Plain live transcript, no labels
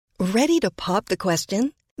Ready to pop the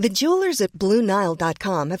question? The jewelers at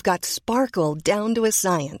BlueNile.com have got sparkle down to a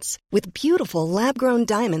science with beautiful lab-grown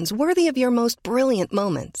diamonds worthy of your most brilliant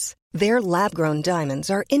moments. Their lab-grown diamonds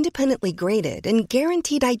are independently graded and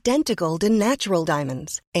guaranteed identical to natural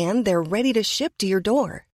diamonds, and they're ready to ship to your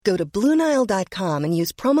door. Go to BlueNile.com and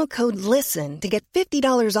use promo code LISTEN to get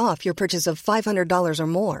 $50 off your purchase of $500 or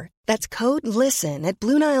more. That's code LISTEN at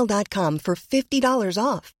BlueNile.com for $50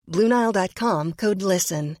 off. BlueNile.com, code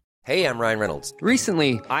LISTEN. Hey, I'm Ryan Reynolds.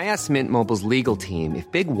 Recently, I asked Mint Mobile's legal team if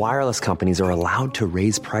big wireless companies are allowed to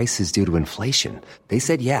raise prices due to inflation. They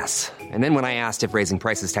said yes. And then when I asked if raising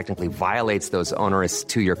prices technically violates those onerous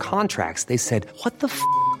two-year contracts, they said, what the f***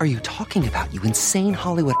 are you talking about, you insane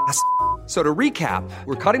Hollywood ass f- So to recap,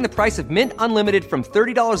 we're cutting the price of Mint Unlimited from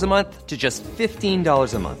 $30 a month to just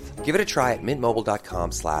 $15 a month. Give it a try at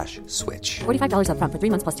mintmobile.com/switch. $45 up front for 3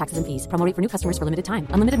 months plus taxes and fees. Promo rate for new customers for limited time.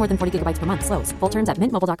 Unlimited more than 40 gigabytes per month. Slows full terms at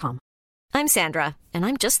mintmobile.com. I'm Sandra, and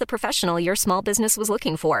I'm just the professional your small business was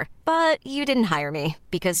looking for. But you didn't hire me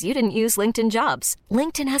because you didn't use LinkedIn Jobs.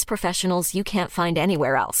 LinkedIn has professionals you can't find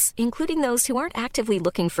anywhere else, including those who aren't actively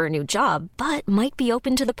looking for a new job, but might be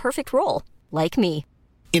open to the perfect role, like me.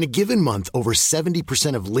 In a given month, over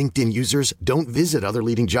 70% of LinkedIn users don't visit other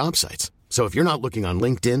leading job sites. So if you're not looking on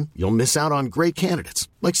LinkedIn, you'll miss out on great candidates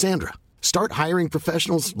like Sandra. Start hiring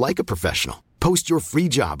professionals like a professional. Post your free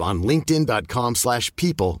job on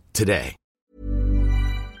linkedin.com/people today.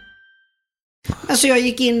 Alltså jag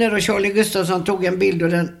gick in där och Charlie Gustafsson tog en bild och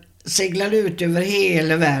den seglade ut över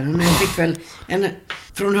hela världen. Jag fick väl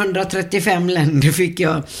från 135 länder fick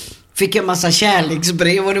jag massa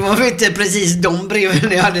kärleksbrev och det var inte precis de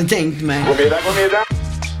breven jag hade tänkt mig. God middag.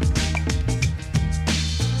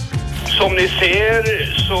 Som ni ser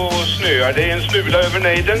så snöar det en smula över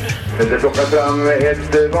nejden. Det plockar fram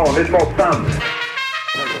ett vanligt måttband.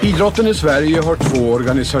 Idrotten i Sverige har 2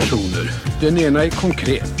 organisationer. Den ena är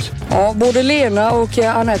Konkret. Ja, både Lena och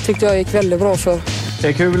Anette tyckte jag gick väldigt bra för. Det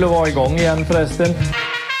är kul att vara igång igen förresten.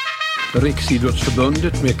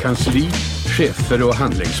 Riksidrottsförbundet med kansli, chefer och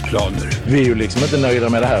handlingsplaner. Vi är ju liksom inte nöjda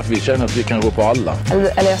med det här för vi känner att vi kan gå på alla.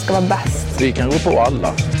 Eller jag ska vara bäst. Vi kan gå på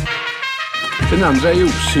alla. Den andra är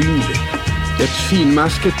Osynlig. Ett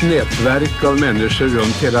finmaskigt nätverk av människor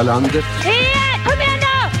runt hela landet. Kom igen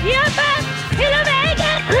då! Jobba! Hela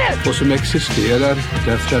vägen! Och som existerar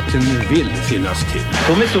därför att den vill finnas till.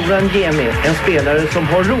 Tommy Soran Gemi, en spelare som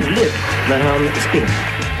har roligt när han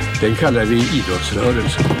springer. Den kallar vi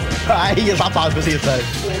idrottsrörelsen. Nej, jag tappade precis där.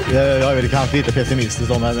 Jag är väl kanske lite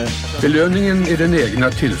pessimistisk om henne. Belöningen är den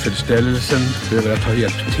egna tillfredsställelsen över att ha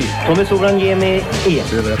hjälpt till. Tommy Soran Gemi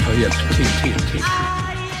över att ha hjälpt till.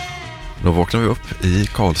 Då vaknar vi upp i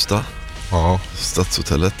Karlstad. Ja,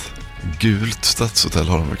 Stadshotellet. Gult stadshotell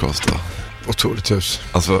har de i Karlstad. Otroligt hus.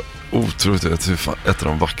 Alltså, otroligt. Ett av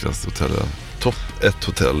de vackraste hotellen. Topp 1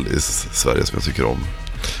 hotell i Sverige som jag tycker om.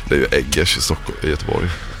 Det är ju Eggers i Göteborg.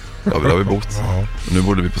 Ja, där har vi bott. Ja. Nu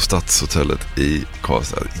bodde vi på Stadshotellet i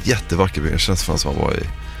Karlstad. Jättevacker byggnad. Känns som man var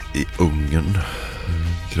i Ungern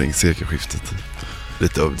kring sekelskiftet.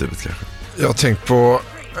 Lite överdrivet kanske. Jag har tänkt på,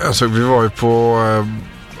 alltså vi var ju på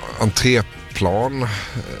entréplan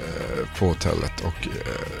på hotellet och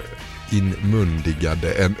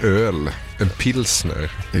inmundigade en öl, en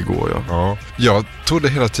pilsner. Igår, ja. Jag trodde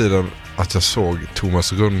hela tiden att jag såg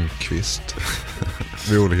Thomas Rundqvist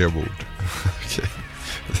vid olika bord. Okej.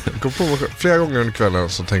 Jag kom på flera gånger under kvällen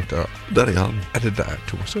så tänkte jag, där är han. Är det där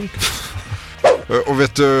Thomas Rundqvist? Och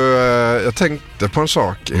vet du, jag tänkte på en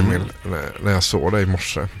sak, Emil, när jag såg dig i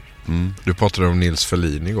morse. Du pratade om Nils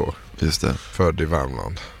Ferlin igår. Just det. Född i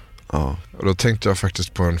Värmland. Ja. Och då tänkte jag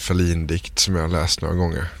faktiskt på en Ferlin-dikt som jag läst några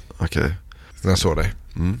gånger. Okej. När jag såg dig.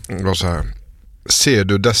 Det var så här. Ser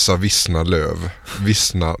du dessa vissna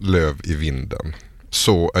löv i vinden,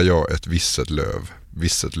 så är jag ett visset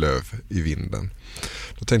löv i vinden.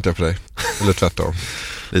 Då tänkte jag på dig. Eller tvärtom.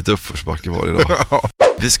 Lite uppförsbacke var det idag. Ja.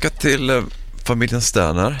 Vi ska till familjen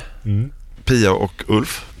Sterner. Pia och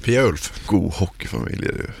Ulf. Pia och Ulf. God hockeyfamilj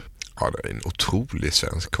är det ju. Ja, det är en otrolig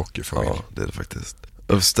svensk hockeyfamilj. Ja, det är det faktiskt.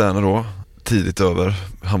 Ulf Sterner då, tidigt över.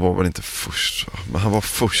 Han var väl inte först, men han var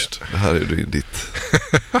först. Det här är ju ditt...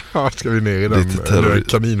 Ska vi ner i den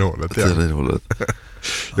kaninhålet igen? Kaninhålet.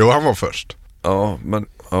 Jo, han var först. Ja, men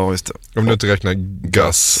ja, just det. Om du inte räknar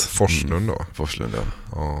Gus Forslund då. Forslund,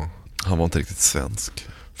 ja. Han var inte riktigt svensk.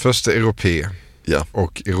 Första europé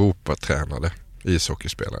och Europatränade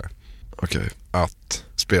ishockeyspelare. Okej. Att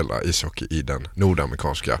spela ishockey i den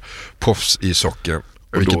nordamerikanska proffsishockeyn.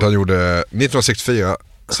 Vilket han gjorde 1964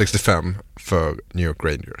 65 för New York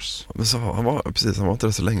Rangers. Men så han var inte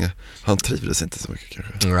där så länge. Han trivdes inte så mycket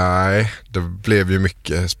kanske. Nej, det blev ju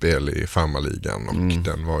mycket spel i farmarligan och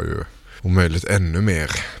den var ju omöjligt ännu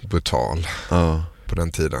mer brutal på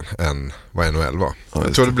den tiden än vad NHL var.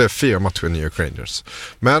 Jag tror det blev 4 matcher i New York Rangers.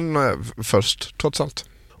 Men först, trots allt.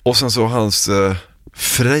 Och sen så hans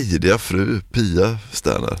frejdiga fru Pia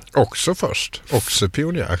Sterner. Också först, också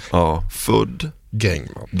pionjär. Ja, född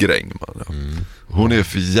Grängman, ja. Hon är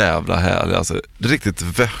för jävla härlig. Alltså, riktigt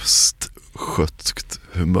västgötskt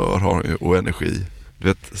humör har hon ju, och energi. Du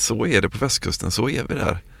vet, så är det på västkusten, så är vi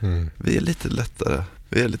där. Vi är lite lättare,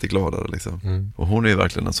 vi är lite gladare liksom. Och hon är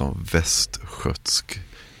verkligen en sån västgötsk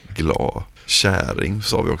glad käring,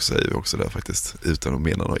 sa vi också, säger vi också där faktiskt, utan att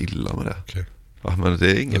mena något illa med det. Okay. Ja, men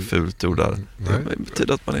det är inget fult ord där. Det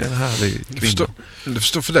betyder att man är en härlig kvinna. Det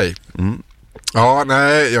förstår för dig. Ja,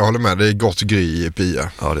 nej, jag håller med. Det är gott gry i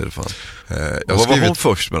Pia. Ja, det är det fan. Vad var hon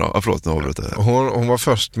först med då? Förlåt, nu avbröt det här. Hon var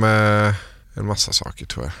först med en massa saker,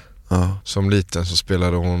 tror jag. Ja. Som liten så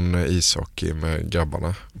spelade hon ishockey med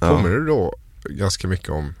grabbarna. Påminner du då ganska mycket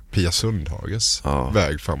om Pia Sundhages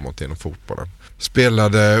väg framåt genom fotbollen.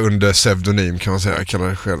 Spelade under pseudonym, kan man säga.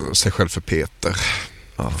 Kallade sig själv för Peter.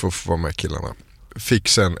 För att få vara med killarna. Fick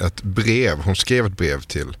sen ett brev. Hon skrev ett brev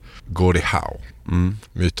till Gordie Howe.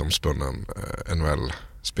 Mytomspunnen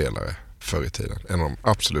NHL-spelare förr i tiden. En av de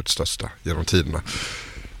absolut största genom tiderna.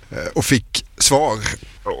 Och fick svar.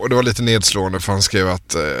 Och det var lite nedslående, för han skrev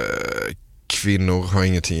att kvinnor har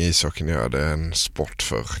ingenting i ishockeyn att göra. Det är en sport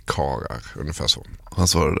för karar. Ungefär så. Han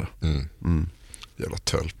svarade det. Jävla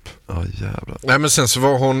tölp. Ja, jävlar. Nej, men sen så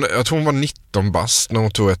var hon, jag tror hon var 19 bast när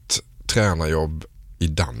hon tog ett tränarjobb i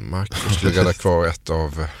Danmark och skulle rädda kvar ett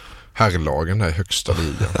av herrlagen där i högsta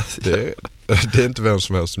ligan. Det är inte vem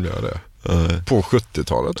som helst som gör det. På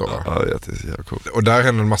 70-talet då, va? Ja, det är jävla coolt. Och där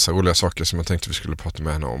hände en massa roliga saker som jag tänkte vi skulle prata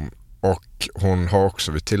med henne om. Och hon har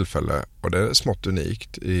också vid tillfälle, och det är smått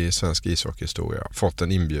unikt i svensk ishockeyhistoria, fått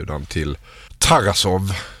en inbjudan till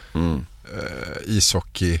Tarasov.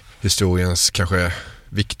 Ishockeyhistoriens kanske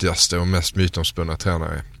viktigaste och mest mytomspunna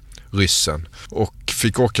tränare, ryssen. Och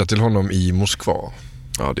fick åka till honom i Moskva.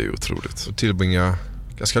 Ja, det är otroligt. Och tillbringa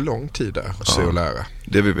ganska lång tid där och se och lära.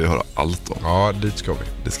 Det vill vi höra allt om. Ja, dit ska vi.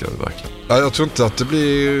 Det ska vi verkligen. Ja, jag tror inte att det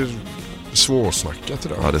blir svårsnackat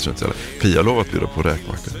idag. Ja, det tror inte jag. Pia lovat att bjuda på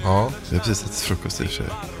räkmackor. Ja. Det är precis ett frukost i sig.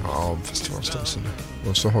 Ja, fast det var en stund sedan.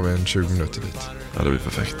 Och så har vi en 20 minuter dit. Ja, det blir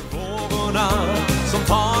perfekt. Som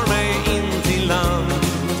tar mig in till land,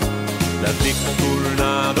 där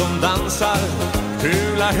flickorna de dansar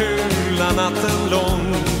hula natten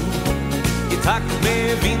lång. I takt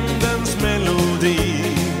med vindens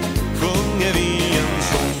melodi sjunger vi en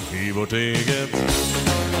sång i vårt eget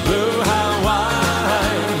Blue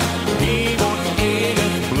Hawaii, i vårt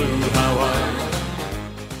eget Blue Hawaii.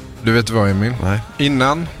 Du vet vad, Emil? Nej.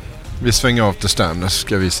 Innan vi svänger av till Sterners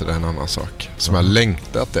ska jag visa dig en annan sak som jag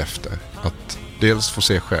längtat efter. Att dels få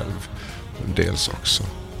se själv, men dels också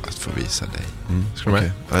att få visa dig. Ska du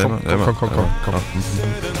med? Kom.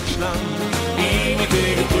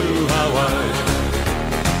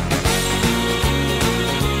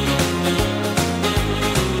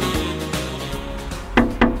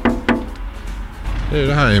 Det är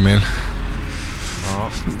det här, Emil. Ja.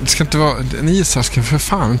 Det ska inte vara, en ishall ska för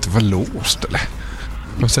fan inte vara låst, eller?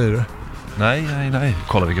 Vad säger du? Nej.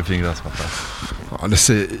 Kolla vilka fingrar som fattar. Ja, det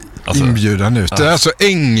ser inbjudande ut. Det är alltså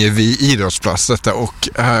Ängevi idrottsplats detta, och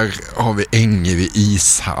här har vi Ängevi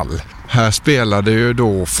ishall. Här spelade ju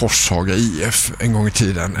då Forshaga IF en gång i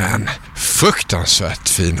tiden en fruktansvärt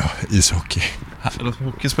fin ishockey.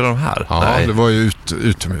 Hockey spelar de här? Ja, nej. Det var ju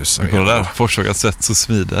utomhus. Kolla där, Forshaga Svets och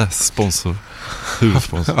Smide, sponsor.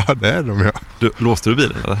 Huvudsponsor. Ja, det är de, ja. Låste du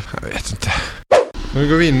bilen, eller? Jag vet inte. Nu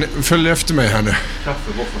går vi in, följ efter mig här nu.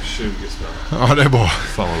 Kaffe var för 20 spänn. Ja, det är bra.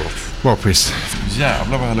 Fan vad gott. Bra pris.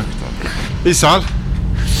 Jävlar vad jag luktar. Ishall.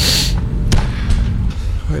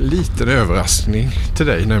 En liten överraskning till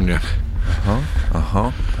dig nämligen.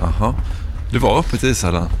 Aha. Det var öppet i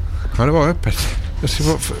ishallen. Ja, det var öppet. Jag ska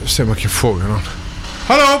bara se om jag kan fråga någon.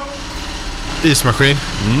 Hallå! Ismaskin.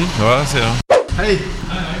 Ja, jag ser den. Hej.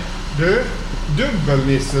 Du,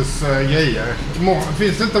 dubbelnisses grejer.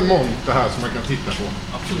 Finns det inte en monter här som man kan titta på?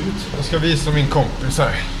 Absolut. Jag ska visa min kompis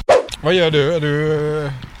här. Vad gör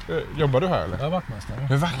du? Jobbar du här eller? Jag är vaktmästare.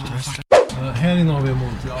 Du är vaktmästare. Här inne har vi en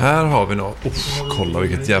monter. Här har vi något. Kolla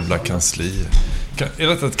vilket jävla kansli. Är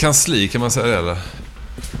det ett kansli, kan man säga det, eller?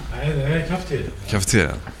 Nej, det är kafeterian.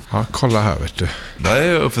 Kafeterian. Ja, kolla här, vet du. Där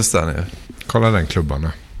är jag uppe ställningen. Kolla den klubban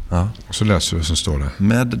där. Ja. Och så läser du som står där.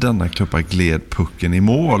 Med denna klubba gled pucken i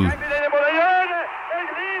mål.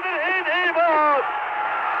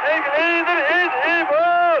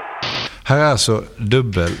 Här är alltså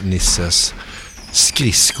dubbelnisses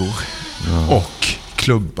skridskor och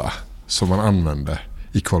klubba som man använde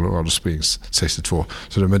i Colorado Springs 62.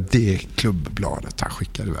 Så det är med det klubbbladet han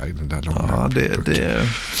skickade iväg den där långa. Ja, det.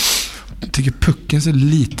 Jag tycker pucken ser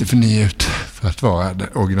lite för ny ut för att vara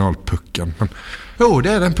originalpucken. Men det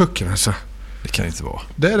är den pucken alltså. Det kan inte vara.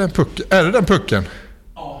 Det är den pucken. Är det den pucken?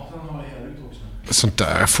 Ja, den har jag här ute också. Sånt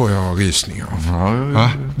där får jag rysning av.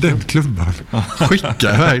 Ja, den klubban.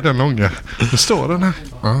 Skicka iväg den långa. Det står den här.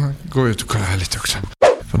 Ja, gå ut och kolla här lite också.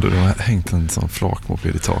 Du har hängt en sån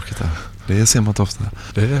flakmoped i taket där. Det ser man inte ofta.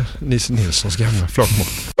 Det är Nisse Nilssons gamla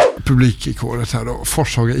flakmoped. Publikrekordet här då.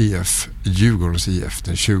 Forshaga IF, Djurgårdens IF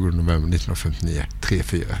den 20 november 1959.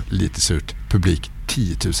 3-4, lite surt. Publik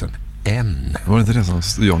 10 000. Var det inte det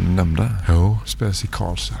som John nämnde? Jo, spelas i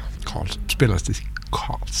Karlstad. Spelas i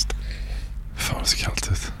Karlstad. Fan, det ser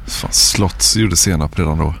kallt ut. Fan, Slotts gjorde senap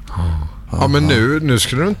redan då. Ja, men nu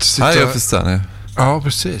skulle du inte sitta... Nej, jag förstår det. Ja,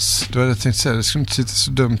 precis. Du hade tänkt säga, det skulle inte sitta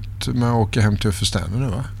så dumt med att åka hem till Öfferstände nu,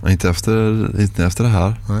 va? Inte efter det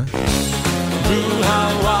här. Nej. Blue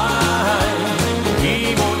Hawaii,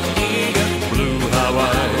 i vårt eget Blue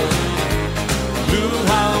Hawaii. Blue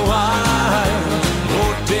Hawaii,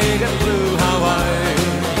 vårt eget Blue Hawaii.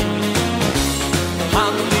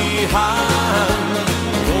 Hand i hand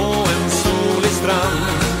på en solig strand.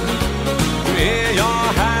 Nu är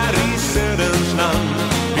jag här i söderns land,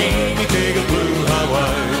 i mitt eget Blue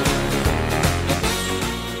Hawaii.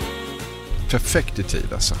 Perfekt i tid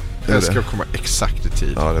alltså. Det ska komma exakt i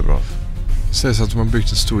tid. Ja, det är bra. Sägs att de har byggt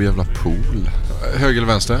en stor jävla pool. Höger eller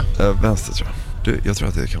vänster? Vänster tror jag. Jag tror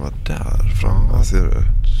att det kan vara där framme. Ser du?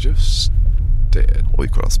 Just det. Oj,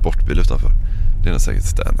 kolla, sportbil utanför. Det är nog säkert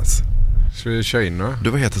Stärnes. Ska vi köra in nu? Du,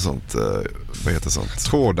 vad heter sånt?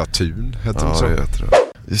 Trådatun heter det så. Ja, det heter det.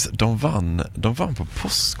 Just, de vann på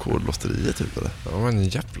Postkodlotteriet typ, eller? Ja, det var en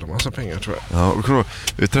jävla massa pengar tror jag. Ja, och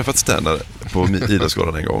vi har träffat Sterner på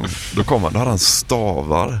idrottsskolan en gång. Då hade han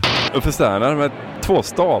stavar. För Sterner med 2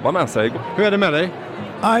 stavar med sig. Hur är det med dig?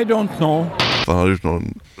 I don't know. Han hade gjort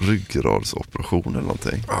någon ryggradsoperation eller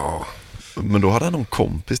någonting. Ja. Men då hade någon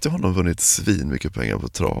kompis till honom vunnit svin mycket pengar på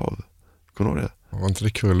trav. Kommer du ihåg det? Var inte det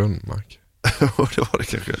Kurre Lundmark? Det var det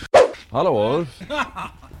kanske. Hallå?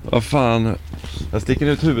 Vad fan, jag sticker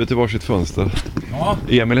ut huvudet i varsitt fönster. Ja.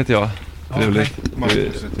 Emil heter jag. Trevligt.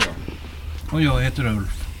 Och jag heter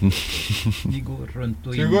Ulf. Ni går runt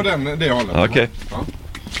och in. Ska vi gå det hållet? Okej. Okay. Ja.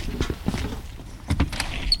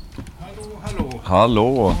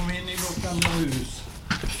 Hallå. Kom in i vårt gamla hus.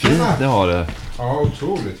 Fint det har det. Ja,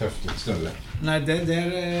 otroligt häftigt ställe. Nej, det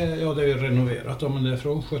är renoverat. Men det är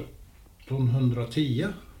från 1710.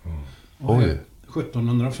 Oj.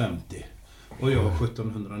 1750. Och jag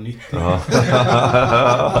 1790. Ja,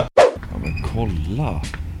 men kolla.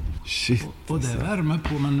 Shit. Och det är värme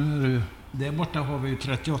på, men nu är det... Där borta har vi ju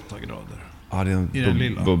 38 grader. Ja, det är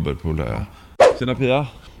en bubbelpool där, ja. Tjena Pia.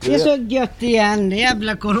 Det är så gött igen, det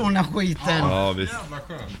jävla coronaskiten. Ja, visst.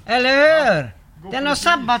 Eller hur? Den har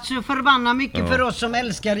sabbat så förbannat mycket för oss som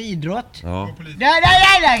älskar idrott. Ja.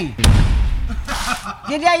 Nej!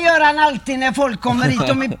 Det där gör han alltid när folk kommer hit.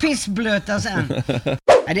 De är pissblöta sen.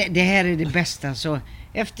 Det här är det bästa. Så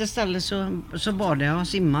efter stallet så badar jag och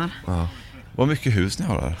simmar. Ja. Vad mycket hus ni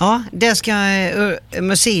har här? Ja, där ska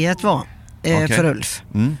museet vara. För Ulf.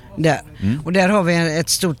 Där. Och där har vi ett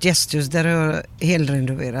stort gästhus. Där har jag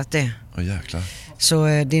helrenoverat det. Åh, jäklar. Så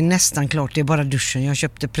det är nästan klart. Det är bara duschen. Jag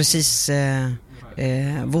köpte precis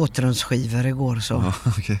våtrumsskivor igår. Så.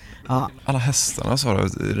 Okay. Ja. Alla hästarna, så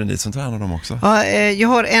är det ni som tränar dem också? Ja, jag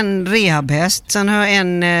har en rehabhäst. Sen har jag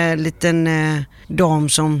en liten dam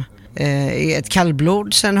som är ett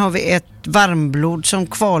kallblod. Sen har vi ett varmblod som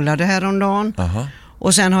kvalade häromdagen.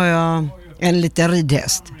 Och sen har jag en liten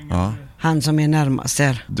ridhäst. Ja. Han som är närmast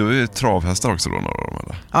här. Du är travhästar också då, några av dem,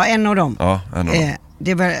 eller? Ja, en av dem. Ja, en av dem.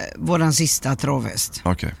 Det var våran sista travhäst.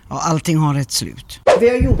 Okej. Ja, allting har ett slut. Vi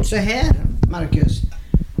har gjort så här, Marcus.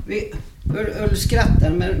 Ulf skrattar,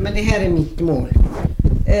 men det här är mitt mål.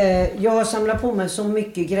 Jag har samlat på mig så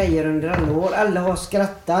mycket grejer under alla år. Alla har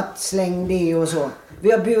skrattat, släng det och så.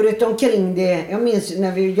 Vi har burit omkring det. Jag minns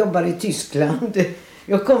när vi jobbade i Tyskland.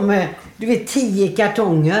 Jag kom med, 10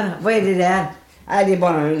 kartonger. Vad är det där? Nej, det är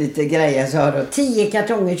bara lite grejer, så jag då. 10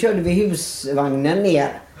 kartonger körde vi husvagnen ner.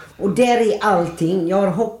 Och där är allting. Jag har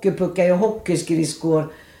hockeypuckar, jag har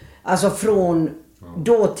hockeyskridskor. Alltså från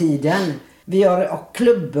dåtiden. Vi har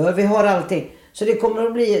klubbor, vi har allting. Så det kommer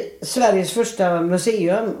att bli Sveriges första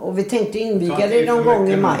museum. Och vi tänkte inviga det någon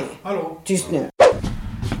gång i maj. Hallå. Tyst nu.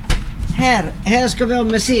 Här ska vi ha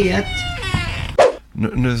museet.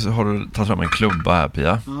 Nu har du tagit fram en klubba här,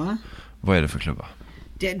 Pia. Ja. Vad är det för klubba?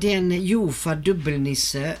 Det är en Jofa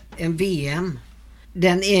dubbelnisse, en VM.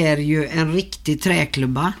 Den är ju en riktig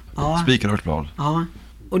träklubba. Ja. Spikar och blad. Ja.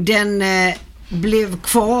 Och den blev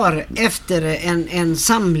kvar efter en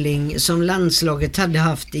samling som landslaget hade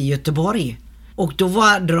haft i Göteborg. Och då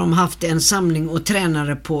hade de haft en samling och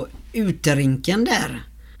tränare på uterinken där.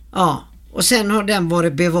 Ja. Och sen har den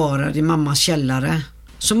varit bevarad i mammas källare.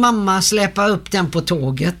 Så mamma släpade upp den på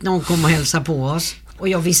tåget när hon kom och hälsade på oss. Och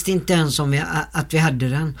jag visste inte ens om att vi hade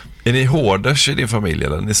den. Är ni hårders i din familj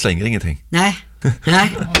eller? Ni slänger ingenting? Nej.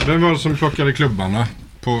 Nej. Vem var det som plockade klubbarna?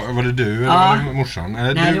 Var det du eller var det morsan?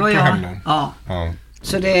 Nej, du det var jag. Hemlen? Ja.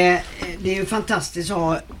 Så det är ju fantastiskt att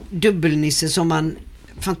ha dubbelnisse som man...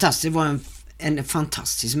 Fantastiskt var en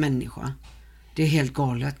fantastisk människa. Det är helt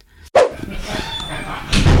galet.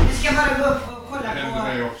 Vi ska bara gå upp och kolla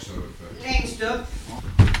på... Längst upp.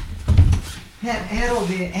 Här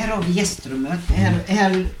har vi gästrummet.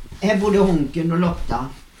 Här bodde Honken och Lotta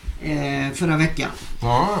förra veckan.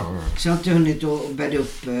 Ja. Så jag har inte hunnit att bädda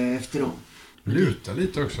upp efter dem. Luta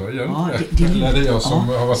lite också igen. Ja, det är jag som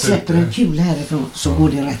har varit släpper en kula härifrån så går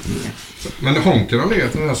det rätt ner. Men Honken har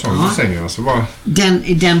legat i den här sängen alltså bara...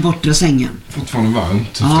 Den bortre sängen. Fortfarande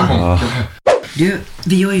varmt. Ja. Du,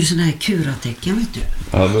 vi har ju såna här kuratecken, vet du.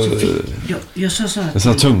 Ja, jag sa så här. Det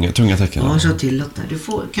är tunga tecken. Ja, jag sa till Lotta. Du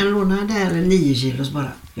kan låna där 9 kilos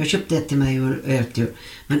bara. Jag köpte ett till mig och ett till.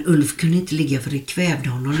 Men Ulf kunde inte ligga för det kvävde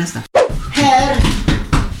honom nästan.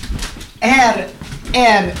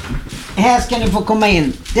 Här ska ni få komma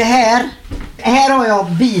in. Det här har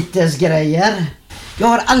jag Beatles-grejer. Jag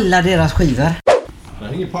har alla deras skivor. Det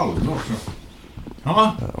hänger Palme också.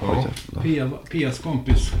 Ja. Pias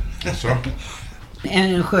kompis. Så.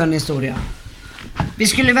 En skön historia. Vi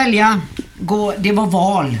skulle välja det var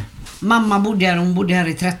val. Mamma hon bodde här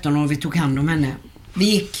i 13 år. Vi tog hand om henne. Vi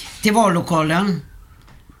gick till vallokalen.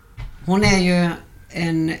 Hon är ju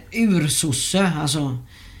en ursosse, alltså.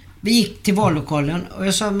 Vi gick till vallokalen och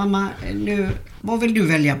jag sa, mamma, nu, vad vill du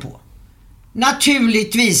välja på?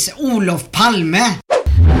 Naturligtvis Olof Palme.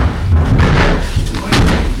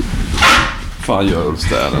 Fan gör Ulf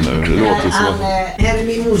städen nu? Det låter så. Här är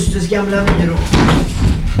min mosters gamla byrå.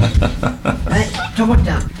 Nej, ta bort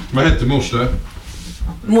den. Vad heter moster?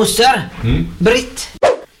 Moster? Britt.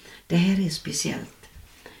 Det här är speciellt.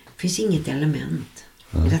 Det finns inget element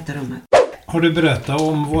i detta rummet. Har du berättat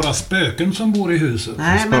om våra spöken som bor i huset?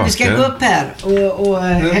 Nej, men vi ska gå upp här och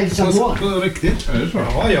hälsa på. På riktigt? Är det så?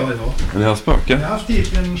 Ja. Men ni har spöken? Jag har haft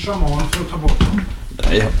hit en shaman för att ta bort dem.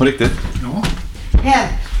 Nej, på riktigt? Ja.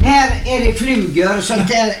 Här är det flugor. Så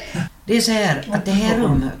det är så här att det här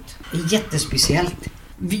rummet är jättespeciellt.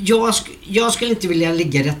 Jag skulle inte vilja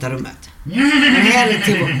ligga i detta rummet. Men här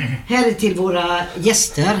är till våra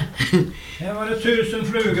gäster. Här var det 1000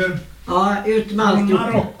 flugor. Ja, ut med allt.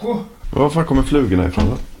 Marocko. Var fan kommer flugorna ifrån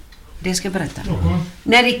då? Det ska jag berätta.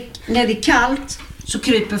 När det är kallt så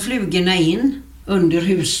kryper flugorna in under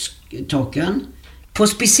hustaken på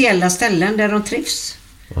speciella ställen där de trivs.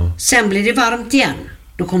 Sen blir det varmt igen.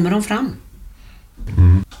 Då kommer de fram.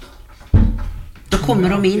 Då kommer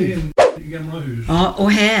de in. Ja,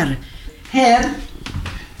 och här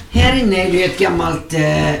inne är det ett gammalt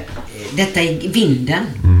detta är vinden.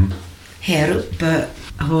 Här uppe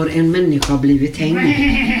har en människa blivit hängd.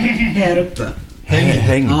 Här uppe.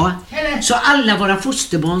 Häng. Ja. Så alla våra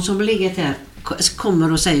fosterbarn som legat här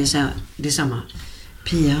kommer och säger så här, detsamma.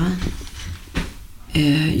 Pia,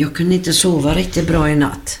 jag kunde inte sova riktigt bra i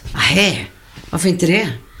natt. Ahä, varför inte det?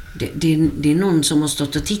 Det är någon som har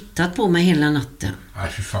stått och tittat på mig hela natten. Nej,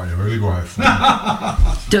 fy fan, jag vill gå härifrån.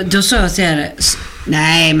 Då sa jag så här,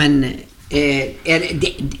 nej men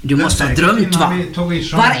du måste ha drömt, va?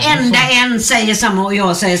 Varenda en säger samma och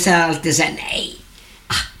jag säger så här alltid så här, nej.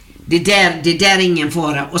 Det där är ingen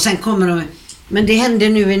fara. Och sen kommer de, men det hände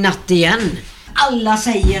nu i natt igen. Alla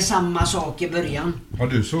säger samma sak i början. Har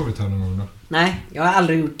du sovit här någon gång då? Nej, jag har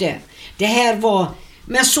aldrig gjort det. Det här var,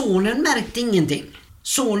 men sonen märkte ingenting.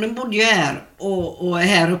 Sonen bodde ju här och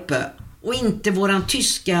här uppe. Och inte våran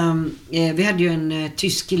tyska, vi hade ju en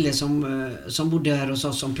tysk kille som bodde här hos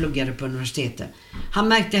oss som pluggade på universitetet. Han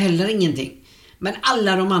märkte heller ingenting. Men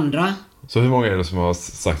alla de andra. Så hur många är det som har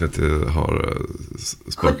sagt att det har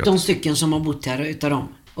spökat? 17 stycken som har bott här utav dem.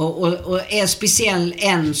 Och är speciell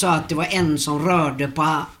en så att det var en som rörde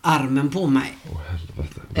på armen på mig.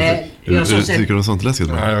 Helvete. Tycker du sånt läskigt?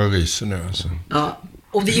 Nej, jag ryser nu alltså. Ja.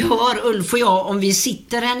 Och vi hör, Ulf och jag, om vi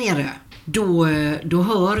sitter här nere, då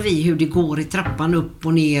hör vi hur det går i trappan upp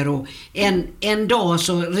och ner. Och en dag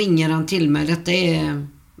så ringer han till mig, detta är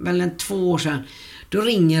väl 2 år sedan. Då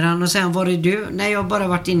ringer han och säger, var är du? Nej, jag har bara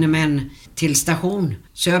varit inne med en till station.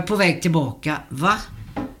 Så jag är på väg tillbaka. Va?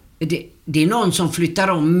 Det är någon som flyttar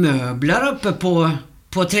om möbler uppe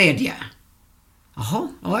på tredje. Jaha,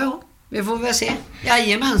 ja. Vi får väl se.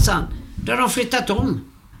 Jajamensan. Då har de flyttat om.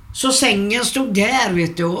 Så sängen stod där,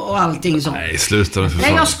 vet du, och allting så. Nej, sluta för fan.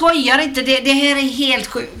 Nej, jag skojar inte. Det här är helt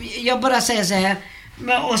sjukt. Jag bara säger så här.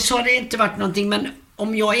 Och så har det inte varit någonting. Men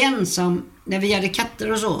om jag är ensam, när vi hade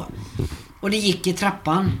katter och så, och det gick i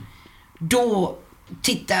trappan, då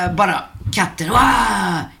tittar bara katten.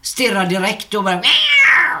 Stirrar direkt och bara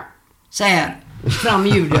så här. Fram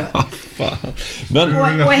ljudet.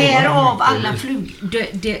 Och här av alla flug.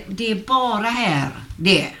 Det är bara här.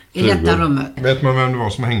 Det i detta rummet. Vet man vem det var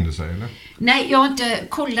som hängde sig, eller? Nej, jag har inte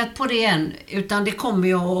kollat på det än. Utan det kommer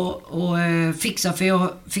jag att fixa. För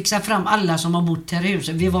jag fixar fram alla som har bott här i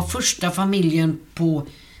huset. Vi var första familjen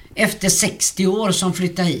efter 60 år som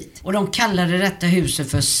flyttade hit. Och de kallade detta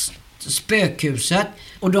huset för spökhuset.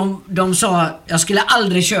 Och de sa, jag skulle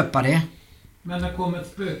aldrig köpa det. Men det kom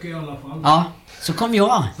ett spöke i alla fall. Ja, så kom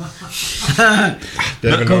jag. Det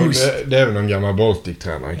är väl någon gammal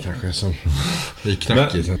Baltic-tränare kanske som är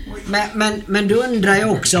knackigt. Men då undrar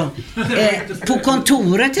jag också, på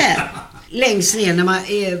kontoret här, längst ner när man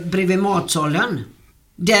är bredvid matsalen,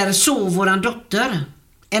 där sov våran dotter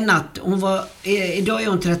en natt. Idag är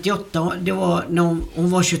hon 38, det var när hon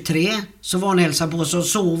var 23, så var hon hälsade på, så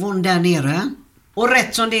sov hon där nere. Och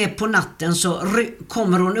rätt som det är på natten så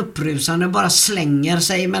kommer hon upprusande och bara slänger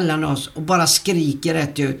sig mellan oss och bara skriker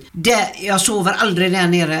rätt ut. Jag sover aldrig där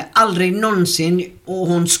nere, aldrig någonsin, och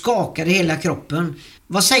hon skakade hela kroppen.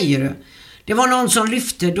 Vad säger du? Det var någon som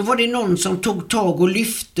lyfte, då var det någon som tog tag och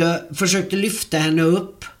försökte lyfta henne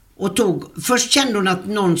upp. Och först kände hon att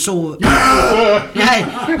någon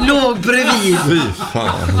låg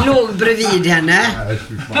bredvid henne.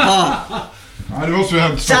 Ja. Ja, det måste vi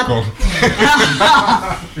hem till Stockholm.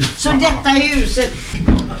 Så detta är huset.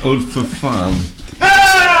 Ulf, för fan.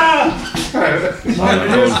 Vad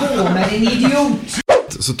är du på med, en idiot?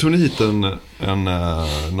 Så tog ni hit en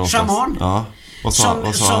shaman. Ja. Vad sa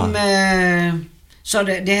han? Så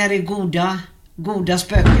det här är goda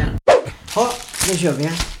spöken. Ja, då kör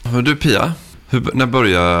vi. Men du, Pia, när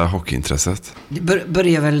började hockeyintresset? Det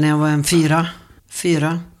började väl när jag var en 4.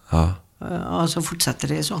 Ja. Ja, så fortsatte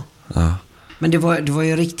det så. Ja. Men det var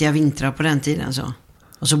ju riktiga vintrar på den tiden så.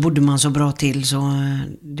 Och så bodde man så bra till så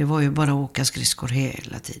det var ju bara att åka skridskor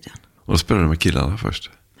hela tiden. Och då spelade du med killarna först?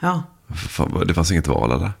 Ja. Det fanns inget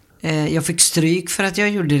val, eller? Jag fick stryk för att jag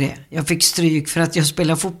gjorde det. Jag fick stryk för att jag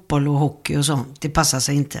spelade fotboll och hockey och sånt. Det passade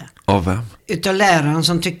sig inte. Av vem? Utav läraren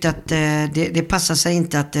som tyckte att det passade sig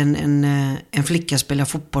inte att en flicka spelar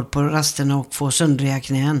fotboll på rasterna och får söndriga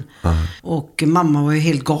knän. Och mamma var ju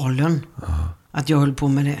helt galen att jag höll på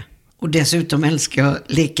med det. Och dessutom älskar jag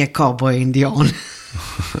leka cowboy och indian.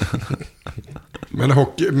 Men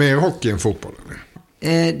mer hockey än fotboll?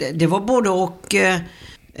 Det var både och.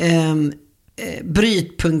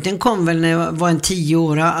 Brytpunkten kom väl när jag var en 10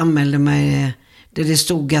 år och anmälde mig. Där det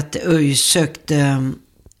stod att ÖIS sökte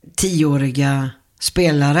 10-åriga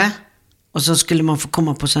spelare. Och så skulle man få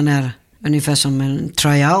komma på sån här, ungefär som en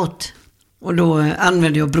tryout. Och då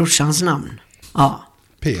använde jag brorsans namn. Ja.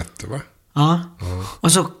 Peter, va? Ja.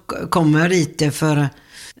 Och så kom jag dit för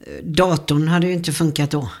datorn hade ju inte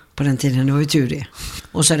funkat då på den tiden, det var ju tur det.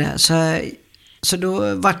 Och så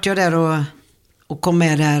då vart jag där och kom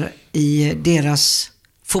med där i deras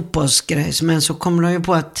fotbollsgrejs. Men så kom de ju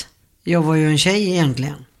på att jag var ju en tjej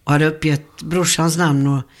egentligen och hade uppgett brorsans namn,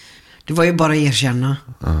 och det var ju bara att erkänna.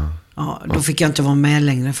 Ja, då fick jag inte vara med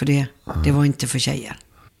längre för det var inte för tjejer.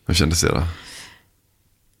 Hur kändes det då?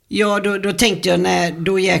 Ja, då tänkte jag,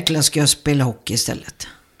 då jäkla ska jag spela hockey istället.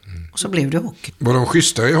 Och så blev det hockey. Var de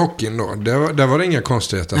schyssta i hockeyn då? Där var det inga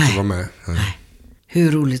konstigheter att du var med? Nej,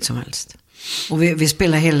 hur roligt som helst. Och vi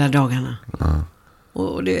spelade hela dagarna.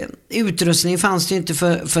 Och utrustning fanns det inte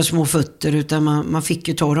för små fötter, utan man fick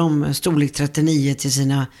ju ta dem storlek 39 till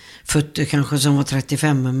sina fötter kanske som var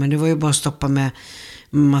 35. Men det var ju bara att stoppa med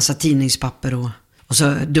massa tidningspapper och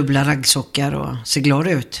så dubbla raggsockar och se glad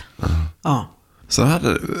ut. Ja. Så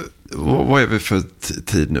vad är vi för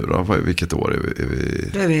tid nu då? Vilket år är vi?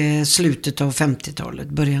 Då är vi slutet av 50-talet,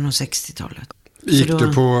 början av 60-talet.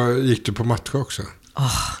 Gick du på matcher också?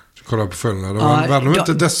 Kolla på följderna. Var de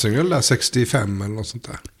inte Dessingel där 65 eller något sånt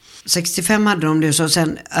där? 65 hade de det, så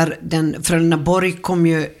sen Frölundaborg kom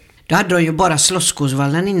ju, då hade de ju bara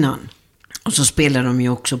Slottsskogsvallen innan. Och så spelade de ju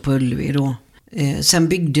också på Ullevi då. Sen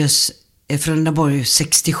byggdes Frölundaborg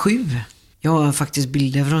 67. Jag har faktiskt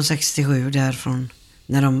bilder från 67 därifrån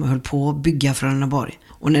när de höll på att bygga Frölundaborg.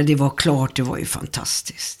 Och när det var klart, det var ju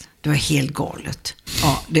fantastiskt. Det var helt galet.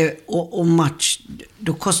 Ja, och match,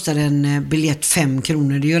 då kostade en biljett 5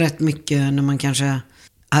 kronor. Det är ju rätt mycket när man kanske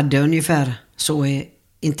hade ungefär så,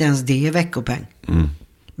 inte ens det är veckopeng.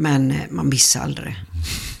 Men man missade aldrig.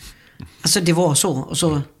 Alltså det var så. Och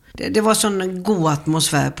så det var sån god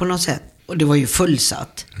atmosfär på något sätt. Och det var ju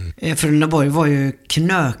fullsatt. Frölundaborg var ju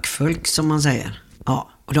knökfolk som man säger. Ja,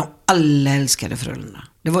 och de alla älskade Frölunda.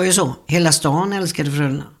 Det var ju så. Hela stan älskade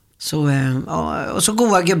Frölunda. Så, ja, och så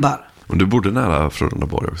goda gubbar. Och du bodde nära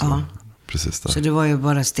Frölundaborg också? Ja. Precis där. Så det var ju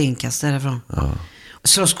bara stenkast därifrån. Ja.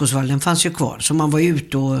 Slottsskogsvallen fanns ju kvar. Så man var ju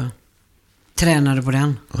ute och tränade på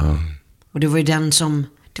den. Ja. Och det var ju den som...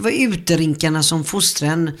 Det var uterinkarna som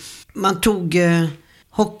fostrade. Man tog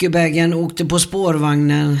hockeybägen, åkte på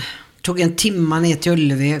spårvagnen. Tog en timma ner till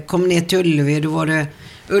Ullevi. Kom ner till Ullevi. Då var det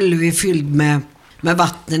Ullevi fylld med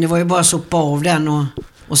vatten. Det var ju bara att sopa av den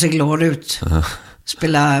och se glad ut.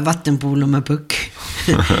 Spela vattenpolo med puck.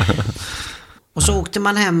 Och så åkte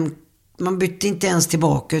man hem. Man bytte inte ens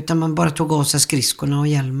tillbaka, utan man bara tog av sig skridskorna och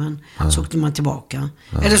hjälmen. Så åkte man tillbaka.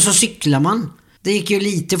 Eller så cyklade man. Det gick ju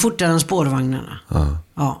lite fortare än spårvagnarna.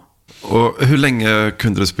 Ja. Och hur länge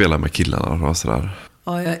kunde du spela med killarna då, sådär?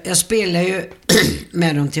 Ja, jag spelade ju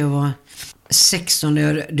med dem till att vara 16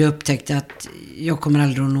 år. Du upptäckte att jag kommer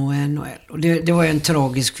aldrig att nå NHL. Och det var ju en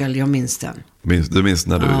tragisk kväll, jag minns den. Du minns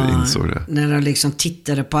när du insåg det? När jag liksom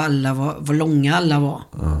tittade på alla, vad långa alla var.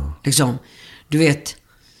 Liksom, du vet.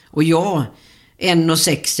 Och jag,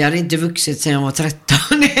 1,60, jag hade inte vuxit sedan jag var 13.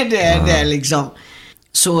 det liksom.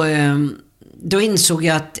 Så då insåg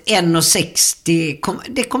jag att 1,60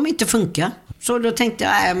 det kommer inte funka. Så då tänkte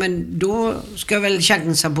jag, men då ska jag väl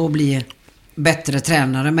chansa på att bli bättre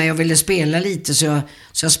tränare. Men jag ville spela lite, så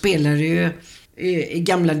jag spelade ju i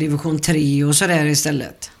gamla division 3 och sådär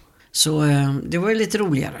istället. Så det var ju lite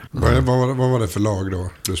roligare. Vad var det för lag då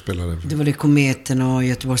du spelade för? Det var det Kometerna och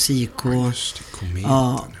Göteborgs IK. Just det,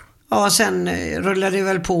 Kometerna. Ja, sen rullade det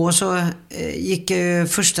väl på, och så gick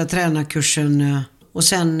jag första tränarkursen. Och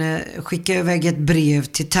sen skickade jag iväg ett brev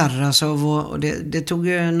till Tarasov, och det tog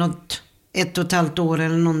ju något 1,5 år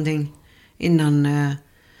eller någonting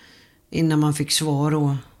innan man fick svar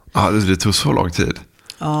då. Ja, det tog så lång tid.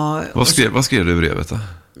 Ja. Vad skrev du i brevet då?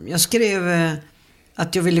 Jag skrev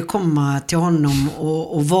att jag ville komma till honom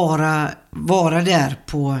och vara där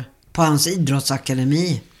på hans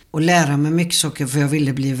idrottsakademi och lära mig mycket saker, för jag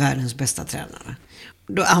ville bli världens bästa tränare.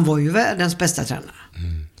 Han var ju världens bästa tränare.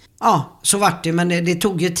 Ja, så vart det, men det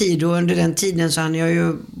tog ju tid, och under den tiden så hann jag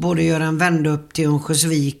ju både göra en vända upp till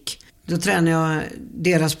Örnsköldsvik. Då tränade jag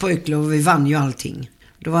deras pojklag och vi vann ju allting.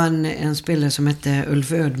 Det var en spelare som hette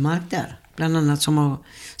Ulf Ödmark där, bland annat, som har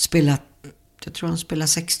spelat, jag tror han spelar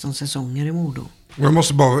 16 säsonger i Modo. Jag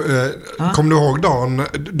måste bara, kom du ihåg dagen,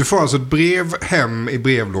 du får alltså ett brev hem i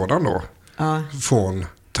brevlådan då? Ja. Från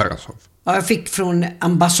Tarasov? Ja, jag fick från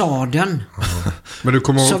ambassaden. Ja. Men du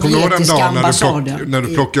kommer ihåg den dagen när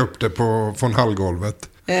du plockade upp det från hallgolvet?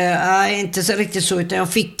 Inte så riktigt så, utan jag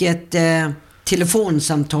fick ett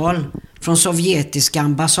telefonsamtal från sovjetiska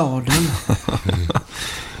ambassaden.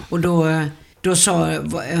 Och då sa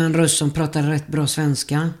en röst som pratade rätt bra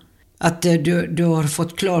svenska att du har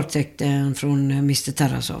fått klartecken från Mr.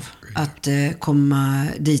 Tarasov att komma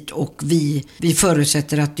dit, och vi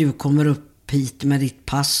förutsätter att du kommer upp hit med ditt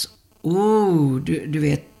pass. Du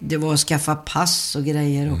vet, det var att skaffa pass och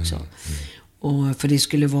grejer också. Och för det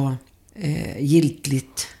skulle vara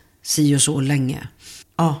giltigt si och så länge.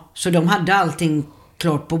 Ja, så de hade allting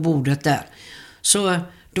klart på bordet där. Så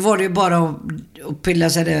då var det ju bara att pilla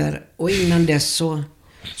sig där. Och innan dess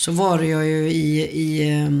så var jag ju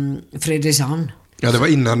i Fredrikshamn. Ja, det var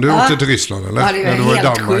innan du åkte till Ryssland, eller? Ja, det var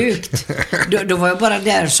helt sjukt. Då var jag bara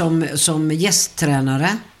där som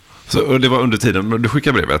gästtränare. Så, och det var under tiden du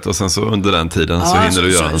skickade brevet, och sen så under den tiden så hinner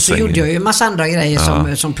du göra en sväng. Så gjorde jag ju en massa andra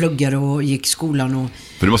grejer som pluggade och gick skolan.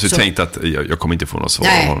 För du måste ju tänkt att jag kommer inte få något svar.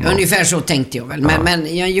 Nej, ungefär så tänkte jag väl.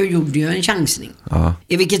 Men jag gjorde ju en chansning.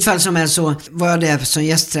 I vilket fall som helst så var jag där som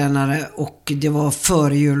gästtränare, och det var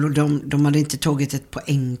före jul, och de hade inte tagit ett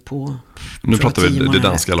poäng på. Nu pratar vi det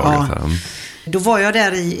danska laget här. Då var jag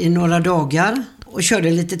där i några dagar och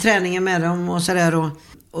körde lite träningar med dem och sådär,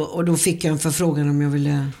 och då fick jag en förfrågan om jag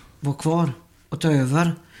ville vara kvar och ta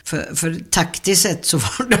över. För taktiskt sett så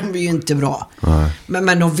var de ju inte bra.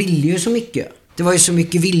 Men de ville ju så mycket. Det var ju så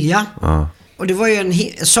mycket vilja. Och det var ju en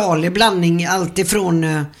salig blandning, allt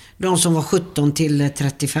ifrån de som var 17 till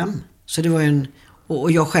 35. Så det var ju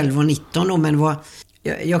och jag själv var 19 då, men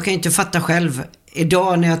jag kan ju inte fatta själv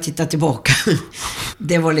idag när jag tittar tillbaka.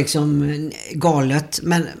 Det var liksom galet.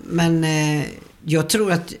 Men jag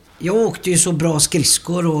tror att jag åkte ju så bra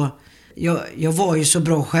skridskor, och jag var ju så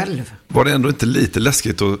bra själv. Var det ändå inte lite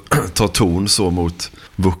läskigt att ta ton så mot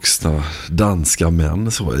vuxna danska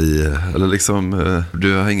män så eller liksom,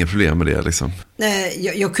 du har inga problem med det liksom?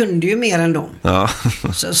 Nej, jag kunde ju mer än dem. Ja.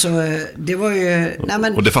 Så det var ju... Nej,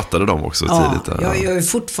 men, och det fattade de också tidigt? Ja, jag har ju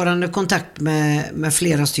fortfarande kontakt med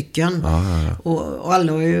flera stycken. Och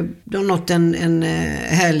alla har ju nått en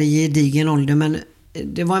härlig gedigen ålder, men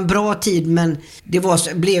det var en bra tid, men det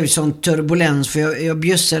blev sån turbulens för jag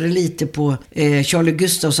bjössade lite på Charlie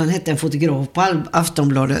Gustafsson hette en fotograf på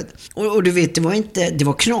Aftonbladet. Och du vet, det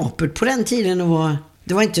var knapert på den tiden.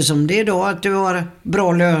 Det var inte som det är idag att du har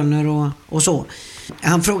bra löner och så.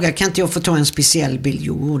 Han frågade, kan inte jag få ta en speciell bild?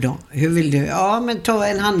 Jo då, hur vill du? Ja, men ta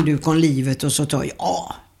en handduk om livet och så ta.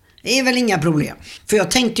 Ja, det är väl inga problem. För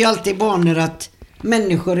jag tänkte ju alltid i banor att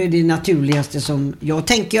människor är det naturligaste som... Jag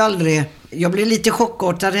tänker ju aldrig... Jag blev lite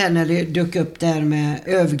chockartad här när det dök upp där med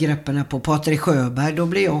övergrepparna på Patrik Sjöberg. Då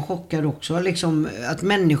blev jag chockad också. Liksom, att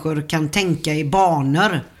människor kan tänka i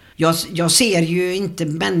banor. Jag ser ju inte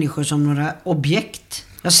människor som några objekt.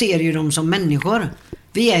 Jag ser ju dem som människor.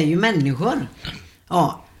 Vi är ju människor.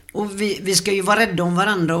 Ja. Och vi ska ju vara rädda om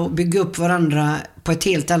varandra och bygga upp varandra på ett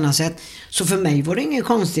helt annat sätt. Så för mig var det inget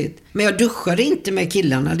konstigt. Men jag duschade inte med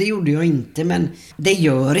killarna, det gjorde jag inte. Men det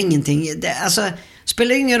gör ingenting. Alltså,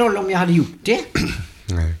 spelar ingen roll om jag hade gjort det.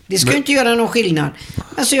 Nej. Det ska ju inte göra någon skillnad.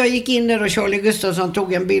 Alltså jag gick in där och Charlie Gustafsson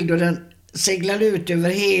tog en bild och den seglade ut över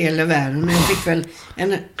hela världen. Jag fick väl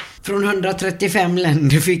från 135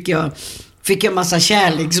 länder fick jag massa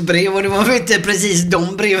kärleksbrev och det var inte precis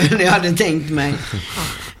de breven jag hade tänkt mig.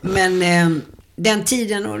 Men den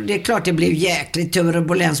tiden, och det är klart det blev jäkligt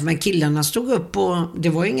turbulens, men killarna stod upp och det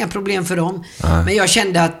var inga problem för dem. Men jag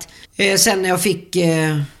kände att sen när jag fick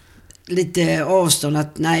lite avstånd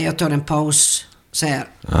att nej, jag tar en paus så här.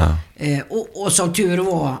 Och som tur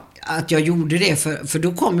var att jag gjorde det, för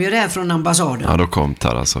då kom ju det här från ambassaden. Ja, då kom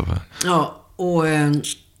Tarasov. Ja, och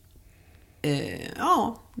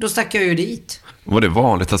då stack jag ju dit. Var det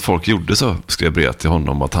vanligt att folk gjorde så? Skrev brev till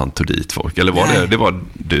honom att han tog dit folk? Eller var det var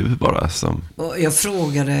du bara som... Och jag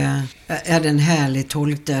frågade, är det en härlig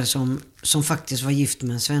tolk där som faktiskt var gift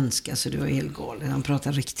med en svenska, så det var helt galet. Han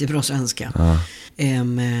pratade riktigt bra svenska.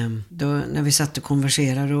 Då, när vi satt och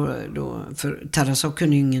konverserade då för Tarasov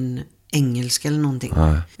kunde ju ingen engelska eller någonting.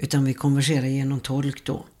 Utan vi konverserade genom tolk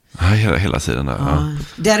då. Ja, hela tiden där. Ja.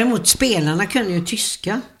 Däremot spelarna kunde ju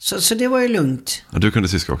tyska. Så det var ju lugnt. Ja, du kunde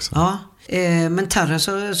tyska också. Ja. Men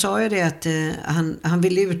Tarasov sa ju det att han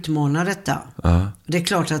ville utmana detta. Det är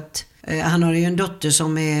klart att han har ju en dotter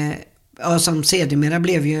som är... Ja, som sedermera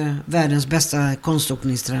blev ju världens bästa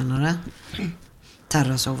konståkningstränare.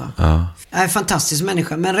 Tarasov. Fantastisk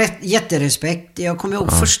människa, men jätterespekt. Jag kommer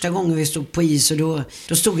ihåg första gången vi stod på is och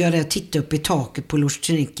då stod jag där och tittade upp i taket på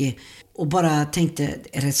Luzhniki och bara tänkte,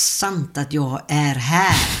 är det sant att jag är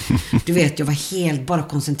här? Du vet, jag var helt bara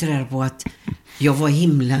koncentrerad på att jag var i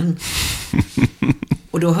himlen.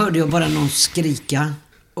 Och då hörde jag bara någon skrika.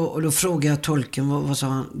 Och då frågade jag tolken, vad sa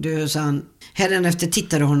han? Du, sa han, hädanefter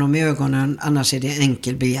tittade honom i ögonen, annars är det en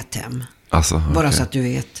enkel biljett hem. Alltså, okay. Bara så att du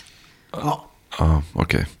vet. Ja.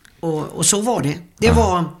 Okej. Och så var det.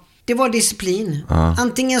 Det var disciplin.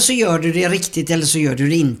 Antingen så gör du det riktigt eller så gör du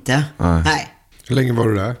det inte. Nej. Hur länge var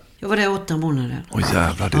du där? Jag var där 8 månader.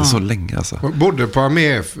 Jävlar, det är så länge alltså. Bodde på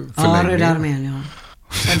armé för länge? Ja, Röda armén, ja.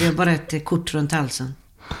 Jag hade bara ett kort runt halsen.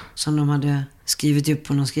 Som de hade skrivit upp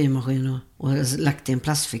på någon skrivmaskin och lagt i en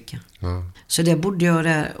plastficka. Så där bodde jag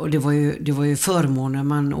där. Och det var ju förmåner.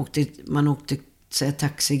 Man åkte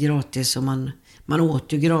taxi gratis och man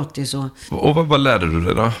åt ju gratis. Och vad lärde du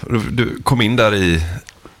dig då? Du kom in där i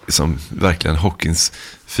som verkligen hockeyns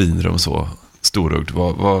finrum så storögd.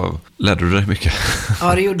 Vad lärde du dig mycket?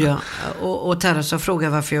 Ja, det gjorde jag. Och Tarasov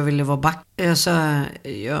frågade varför jag ville vara back. Jag sa,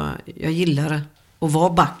 jag gillar att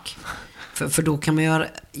vara back. För då kan man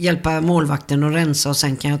hjälpa målvakten att rensa och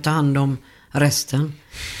sen kan jag ta hand om resten.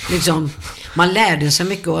 Liksom, man lärde sig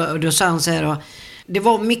mycket och då sa han så här. Det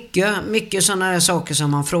var mycket sådana saker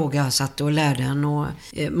som man frågasatte och lärde en. Och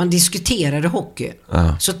man diskuterade hockey.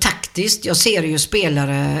 Så taktiskt, jag ser ju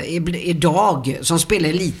spelare idag som spelar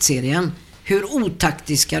i elitserien. Hur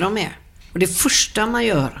otaktiska de är. Och det första man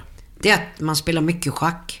gör, det är att man spelar mycket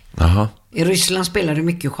schack. I Ryssland spelade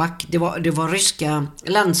mycket schack. Det var ryska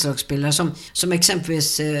landslagsspelare som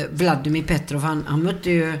exempelvis Vladimir Petrov. Han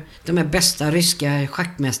mötte ju de här bästa ryska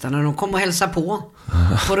schackmästarna. De kom och hälsade på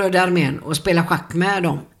Röda armén och spela schack med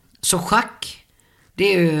dem. Så schack,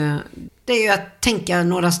 det är ju att tänka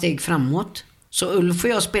några steg framåt. Så Ulf och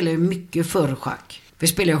jag spelar ju mycket för schack. Vi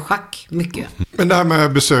spelar ju schack mycket. Men det här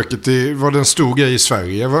med besöket, var det en stor grej i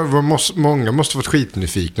Sverige? Många måste varit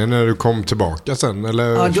skitnyfikna när du kom tillbaka sen. Eller?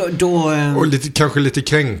 Ja, och kanske lite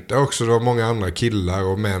kränkta också. Det var många andra killar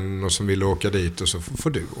och män och som ville åka dit. Och så får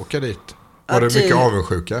du åka dit. Var det mycket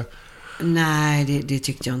avundsjuka? Nej, det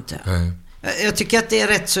tyckte jag inte. Nej. Jag tycker att det är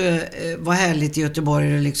rätt så var härligt i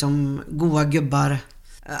Göteborg. Liksom goa gubbar.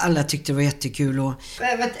 Alla tyckte det var jättekul. Och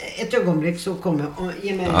ett ögonblick så kommer jag och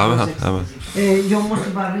ge mig jag måste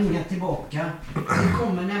bara ringa tillbaka. Det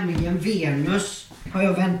kommer nämligen Venus. Har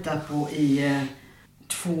jag väntat på i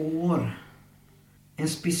 2 år. En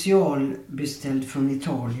specialbeställd från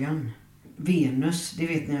Italien. Venus, det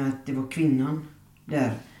vet ni att det var kvinnan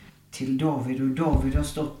där till David. Och David har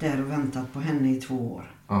stått där och väntat på henne i 2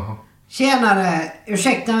 år. Aha. Tjenare,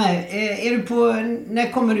 ursäkta mig. Är du på,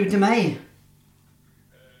 när kommer du till mig?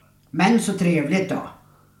 Men så trevligt då.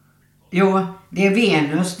 Jo, det är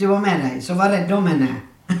Venus du var med dig, så var rädd om henne.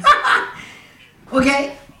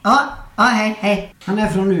 Okej. Ja, hej. Han är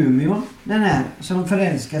från Umeå, den här, som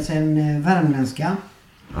förälskar sig en värmländska.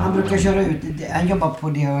 Han brukar köra ut, han jobbar på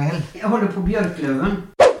DHL. Jag håller på Björklöven.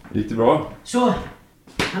 Gick det bra? Så,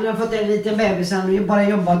 han har fått en liten bebis, han har bara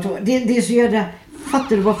jobbat. Det är så jävla,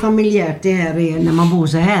 fattar du vad familjärt det här är när man bor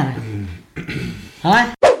så här? Ja?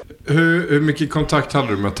 Hur mycket kontakt hade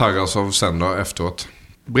du med Tarasov sen då efteråt?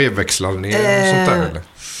 Brevväxlade ni och sånt där eller?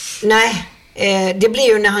 Nej, det blev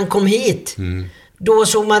ju när han kom hit. Då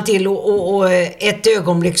såg man till och ett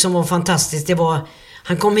ögonblick som var fantastiskt, det var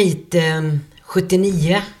han kom hit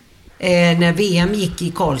 79 när VM gick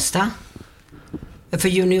i Karlstad för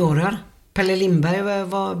juniorer. Pelle Lindberg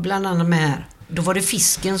var bland annat med här. Då var det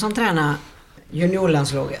Fisken som tränade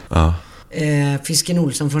juniorlandslaget. Ja. Fisken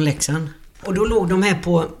Olsson från Leksand. Och då låg de här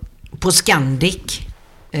på Scandic.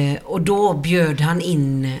 Och då bjöd han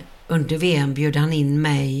in, under VM bjöd han in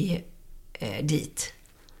mig dit.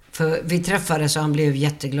 För vi träffades och han blev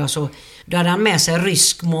jätteglad. Så då hade han med sig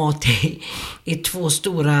rysk mat i 2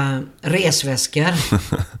 stora resväskor.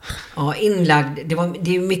 Ja, inlagd.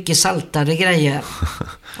 Det är mycket saltade grejer.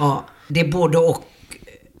 Ja, det är både och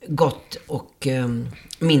gott och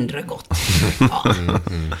mindre gott. Ja.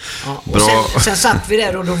 Ja, och sen satt vi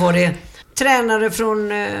där och då var det tränare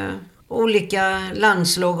från olika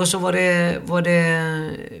landslag och så var det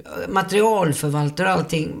materialförvaltare och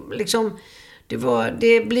allting. Liksom,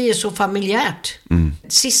 det blir så familjärt.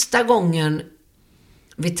 Sista gången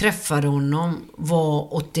vi träffade honom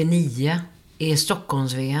var 89 i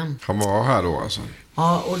Stockholms-VM. Han var här då alltså?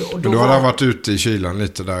 Ja, och då hade han varit ute i kylan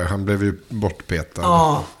lite där. Han blev ju bortpetad.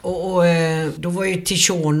 Ja, och då var ju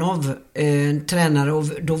Tichonov tränare och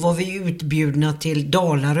då var vi utbjudna till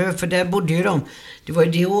Dalarö, för där bodde ju de. Det var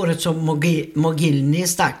ju det året som Mogilny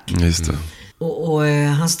stack. Just det. Och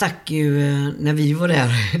han stack ju när vi var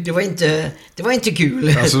där. Det var inte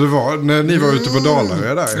kul. Alltså det var när ni var ute på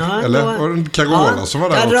Dalarö där? Ja, eller var det Carola som var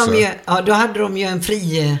där också? Då hade de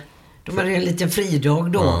ju de hade en liten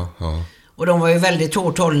fridag då. Ja. Och de var ju väldigt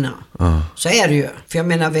hårt hållna. Så är det ju. För jag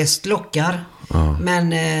menar, väst lockar. Men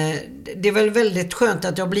det är väl väldigt skönt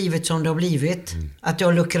att det har blivit som det har blivit. Att det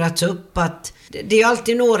har luckrats upp. Att det är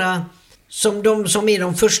alltid några som är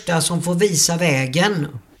de första som får visa vägen.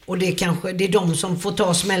 Och det är de som får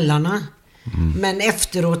ta smällarna. Men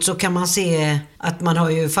efteråt så kan man se att man har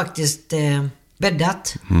ju faktiskt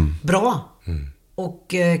bäddat bra.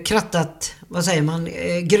 Och krattat, vad säger man,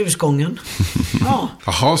 grusgången. Ja.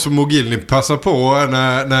 Jaha, så Mogilny passar på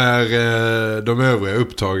när de övriga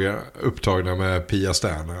upptagna med Pia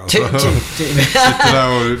Sterner. Alltså. Sitter där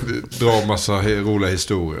och drar massa roliga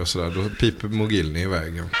historier och sådär. Då piper Mogilny i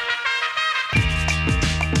vägen.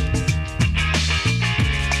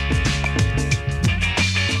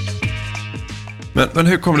 Men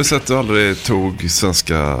hur kom det sig att du aldrig tog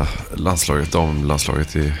svenska landslaget,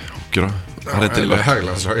 damlandslaget i hockey då? Eller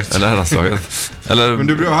herrlandslaget. Eller... Men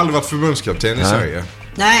du blev aldrig varit förbundskapten i Sverige?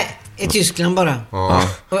 Nej, i Tyskland bara. Ja.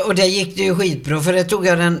 Och där gick det ju skitbra, för det tog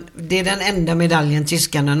jag det är den enda medaljen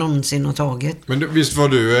tyskarna någonsin har tagit. Men visst var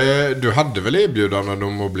du hade väl erbjudanden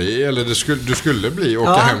om att bli, eller du skulle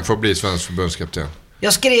åka hem för att bli svensk förbundskapten?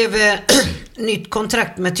 Jag skrev nytt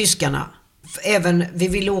kontrakt med tyskarna. Även vi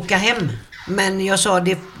ville åka hem. Men jag sa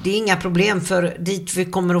det är inga problem, för dit vi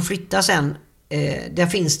kommer att flytta sen, där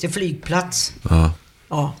finns det flygplats.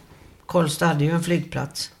 Ja, Karlstad hade ju en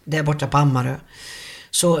flygplats där borta på Hammarö.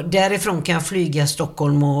 Så därifrån kan jag flyga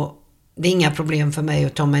Stockholm, och det är inga problem för mig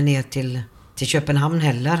att ta mig ner till Köpenhamn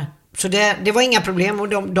heller. Så det var inga problem, och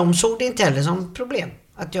de såg det inte heller som problem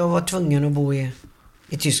att jag var tvungen att bo i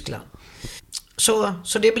Tyskland.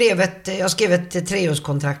 Så det blev jag skrev ett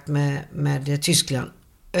 3-årskontrakt med Tyskland.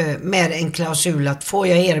 Med en klausul att får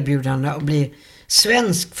jag erbjudande att bli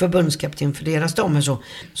svensk förbundskapten för deras damer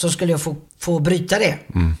så skulle jag få bryta det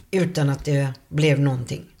utan att det blev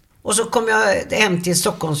någonting. Och så kom jag hem till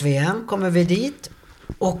Stockholms-VM, kommer vi dit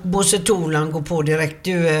och Bosse Tolan går på direkt.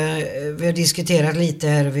 Vi har diskuterat lite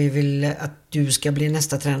här, vi vill att du ska bli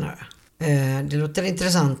nästa tränare. Det låter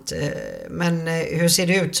intressant, men hur ser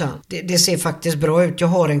det ut, så? Det ser faktiskt bra ut. Jag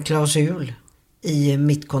har en klausul i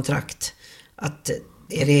mitt kontrakt att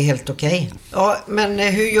är det helt okej? Ja, men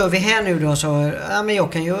hur gör vi här nu då? Så, ja, men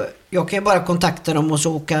jag kan ju bara kontakta dem och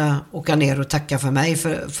så åka ner och tacka för mig,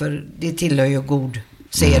 för det tillhör ju god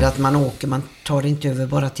sed att man åker, man tar inte över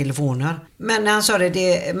bara telefoner. Men han sa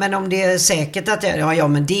men om det är säkert att ja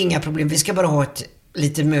men det är inga problem, vi ska bara ha ett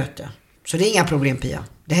litet möte. Så det är inga problem, Pia.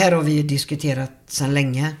 Det här har vi ju diskuterat sedan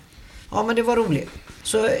länge. Ja, men det var roligt.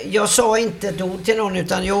 Så jag sa inte ett ord till någon,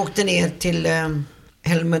 utan jag åkte ner till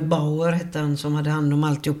Helmut Bauer hette han, som hade hand om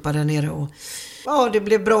alltihopa där nere. Och ja, det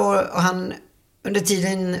blev bra. Och han, under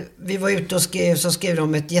tiden vi var ute och skrev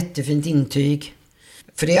de ett jättefint intyg.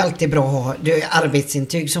 För det är alltid bra att ha. Det är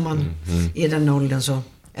arbetsintyg som man i den åldern, så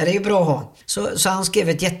är det ju bra att ha. Så han skrev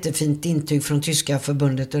ett jättefint intyg från tyska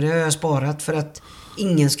förbundet, och det har jag sparat för att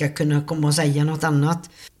ingen ska kunna komma och säga något annat.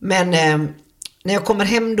 Men när jag kommer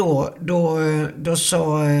hem då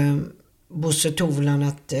sa Bosse Tolan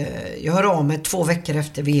att jag hör av mig 2 veckor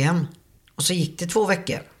efter VM. Och så gick det 2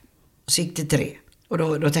 veckor. Och så gick det 3. Och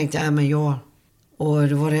då tänkte jag, men jag... Och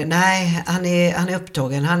då var det, nej, han är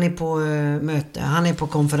upptagen. Han är på möte, han är på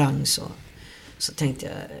konferens. Och så tänkte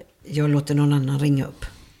jag låter någon annan ringa upp.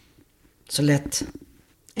 Så lät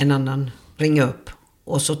en annan ringa upp.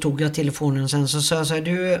 Och så tog jag telefonen sen, så sa jag så här,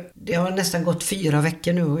 du, det har nästan gått 4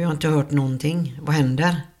 veckor nu och jag har inte hört någonting. Vad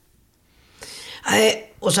händer?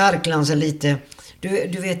 Och så harklade han sig lite.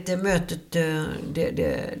 Du vet, mötet,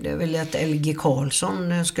 det ville att LG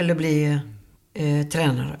Karlsson skulle bli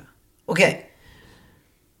tränare. Okej.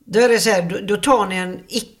 Då är det så här, då tar ni en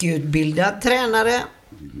icke-utbildad tränare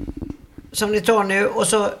som ni tar nu, och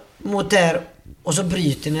så mot där, och så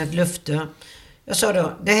bryter ni ett löfte. Jag sa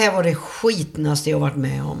då, det här var det skitnaste jag varit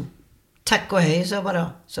med om. Tack och hej, så bara.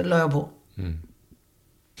 Så la jag på.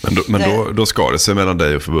 Men då ska det sig mellan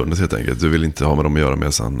dig och förbundet helt enkelt. Du vill inte ha med dem att göra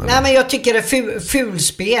med sen? Eller? Nej, men jag tycker det är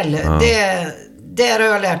fulspel. Ja. Där har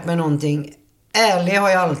jag lärt mig någonting. Ärlig har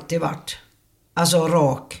jag alltid varit. Alltså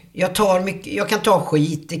rak. Jag kan ta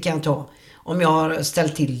skit, det kan jag ta. Om jag har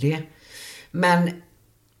ställt till det. Men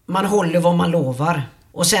man håller vad man lovar.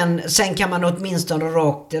 Och sen kan man åtminstone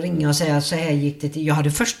rakt ringa och säga, så här gick det till. Jag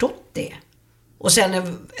hade förstått det. Och sen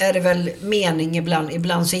är det väl mening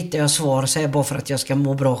ibland så hittar jag svar så här bara för att jag ska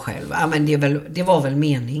må bra själv. Ja, men det var väl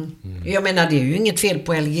mening. Jag menar, det är ju inget fel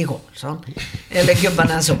på LG Karlsson. Eller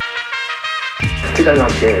gubbarna så. Titta den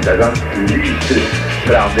här den lyser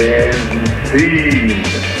fram. Det är en syn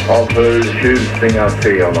av förtjusning att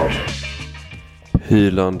se honom.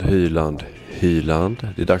 Hyland.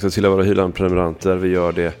 Det är dags att till våra Hyland-prenumeranter. Vi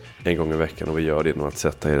gör det en gång i veckan, och vi gör det genom att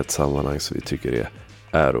sätta er i ett sammanhang så vi tycker det är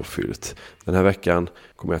ärofyllt. Den här veckan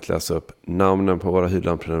kommer jag att läsa upp namnen på våra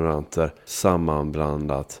Hyland-prenumeranter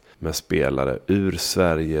sammanblandat med spelare ur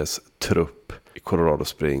Sveriges trupp i Colorado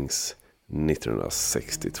Springs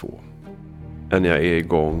 1962. Än jag är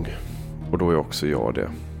igång, och då är också jag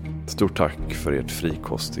det. Stort tack för ert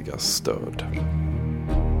frikostiga stöd.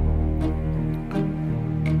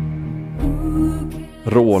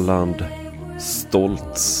 Roland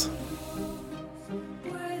Stoltz,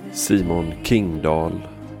 Simon Kingdahl,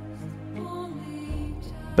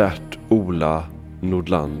 Bert-Ola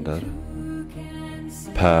Nordlander,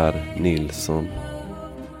 Per Nilsson,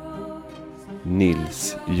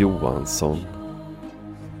 Nils Johansson,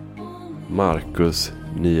 Marcus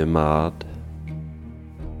Nyemad,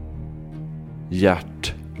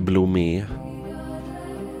 Gert Blomé,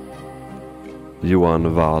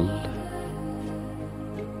 Johan Wall,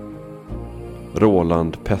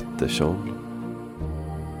 Roland Pettersson,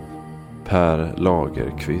 Per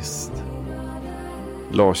Lagerqvist,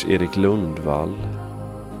 Lars-Erik Lundvall,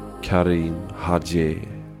 Karim Hadje,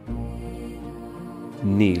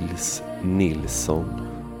 Nils Nilsson,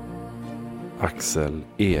 Axel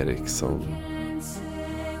Eriksson,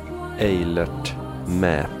 Eilert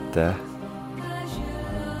Mäte,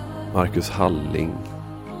 Marcus Halling,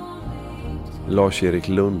 Lars-Erik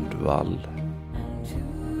Lundvall,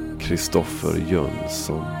 Kristoffer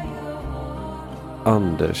Jönsson,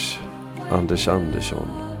 Anders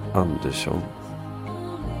Andersson,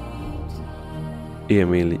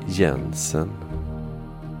 Emil Jensen,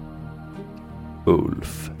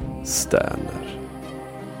 Ulf Sterner,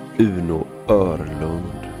 Uno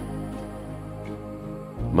Örlund,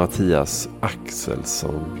 Mattias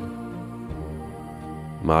Axelsson,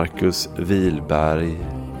 Marcus Wilberg,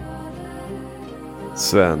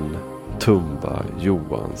 Sven Tumba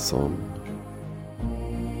Johansson,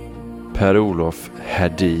 Per-Olof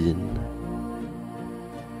Herdin,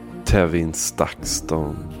 Tevin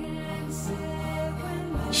Stakston,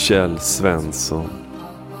 Kjell Svensson,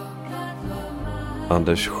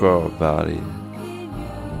 Anders Sjöberg,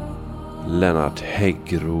 Lennart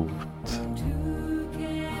Häggroth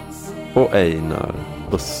och Einar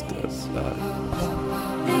Österberg.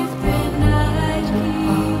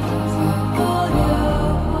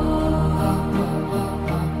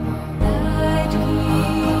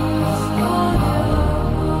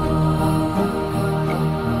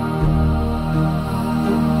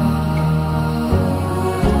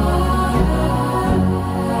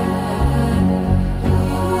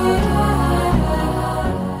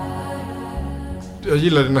 Jag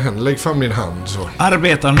gillar dina händer. Lägg fram din hand så.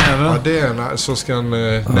 Arbetarnäve. Ja, det är så ska en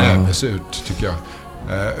näve se ut, tycker jag.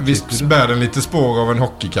 Visst bär den lite spår av en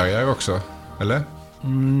hockeykarriär också? Eller?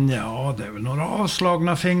 Ja, det är väl några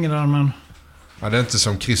avslagna fingrar, men... Ja, det är inte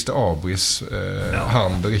som Christer Abris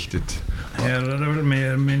hand riktigt. Här är det väl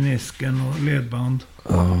mer menisken och ledband.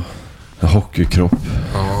 Ja, en hockeykropp.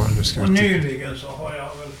 Ja, nu ska vi och nyligen så har jag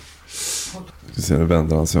väl... Vi ser, nu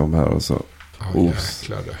vänder han sig om här och så...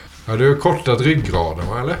 Jäklar det. Ja, du har kortat ryggraden,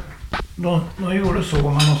 va, eller? De gjorde så,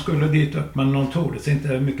 men de skulle dit upp, men de tog det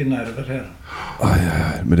inte mycket nerver här. Aj.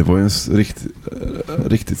 Men det var ju en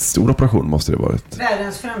riktigt stor operation, måste det ha varit.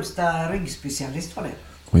 Världens främsta ryggspecialist var det.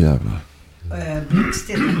 Åh jävlar. Blixt.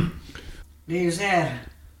 Det är ju så här.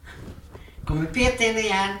 Kommer Peter in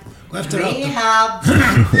igen. Gå efter rehab.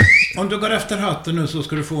 Om du går efter hatten nu så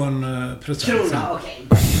ska du få en present. Krona, okej.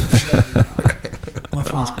 Vad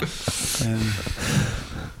fan ska...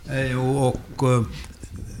 och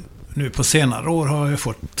nu på senare år har jag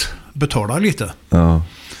fått betala lite. Ja.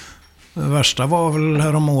 Det värsta var väl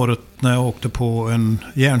här om året när jag åkte på en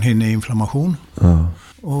hjärnhinneinflammation. Ja.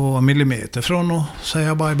 Och millimeter från att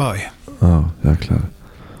säga bye bye. Ja, jäklar.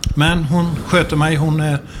 Men hon sköter mig, hon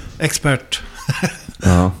är expert.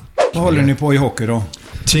 Ja. Vad håller ni på i hockey då?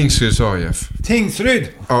 Tingsryds AIF. Tingsryd?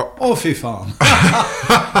 Ja. Åh fy fan.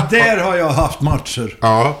 Där har jag haft matcher.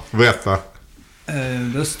 Ja, berätta.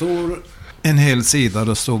 Det står en hel sida,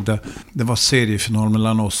 det stod det var seriefinal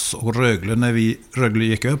mellan oss och Rögle när Rögle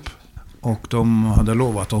gick upp. Och de hade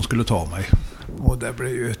lovat att de skulle ta mig. Och det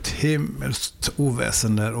blev ju ett himmelskt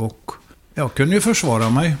oväsen där. Och jag kunde ju försvara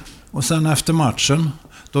mig. Och sen efter matchen,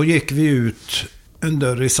 då gick vi ut en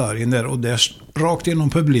dörr i sargen där. Och där, rakt inom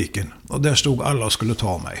publiken. Och där stod alla och skulle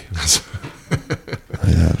ta mig.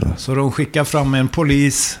 Så de skickade fram en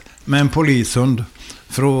polis med en polishund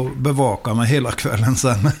för att bevaka mig hela kvällen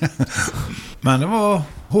sen. Men det var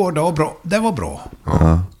hårda och bra. Det var bra.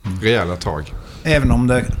 Ja. Rejäla tag. Även om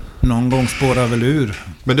det någon gång spårar väl ur.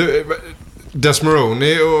 Men du,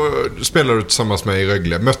 Desmaroni och spelade du tillsammans med i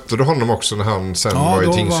Rögle. Mötte du honom också när han sen var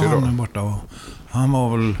i Tingsryd? Ja, då var han borta. Och han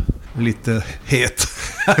var väl lite het.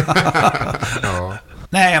 Ja.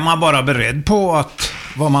 Nej, är man bara beredd på att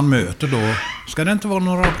vad man möter då ska det inte vara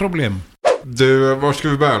några problem. Du, var ska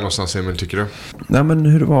vi börja någonstans, Emil, tycker du? Nej, men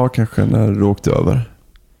hur det var kanske när du åkte över?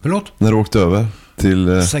 Förlåt? När du åkte över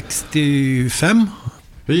till... 65.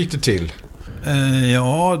 Hur gick det till?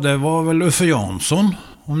 Ja, det var väl Uffe Jansson,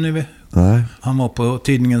 om ni vet. Nej. Han var på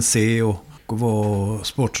tidningen C och var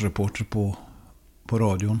sportreporter på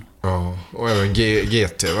radion. Ja, och även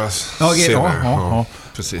GT, va? Ja,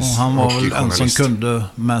 precis. Och han var väl en som kunde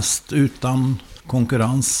mest utan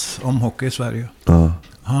konkurrens om hockey i Sverige. Ja.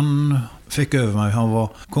 Han fick över mig. Han var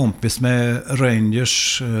kompis med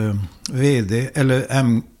Rangers vd, eller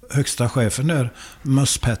högsta chefen där,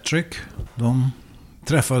 Mus Patrick. De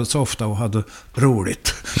träffades ofta och hade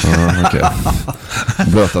roligt. Ja, okej.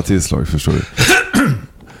 Blöta tillslag, förstår du.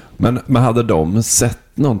 Men hade de sett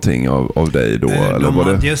någonting av dig då? Eller de var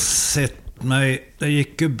hade sett mig. Det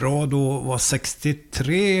gick ju bra då. Var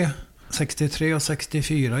 63 och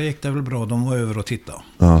 64 gick det väl bra. De var över och tittade.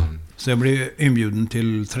 Ja. Så jag blev inbjuden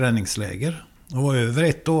till träningsläger. Det var över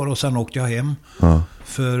 1 år och sen åkte jag hem. Ja.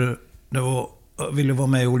 För jag ville vara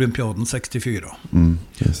med i Olympiaden 64.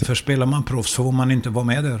 För spelar man proffs får man inte vara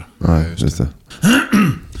med där. Nej, just det.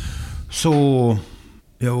 Så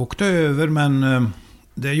jag åkte över, men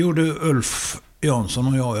det gjorde Ulf Jansson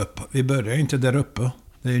och jag upp. Vi började inte där uppe.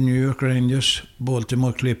 Det är New York Rangers,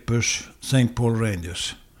 Baltimore Clippers, St. Paul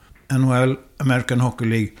Rangers. NHL, American Hockey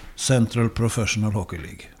League, Central Professional Hockey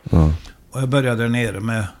League. Ja. Och jag började där nere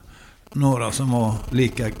med några som var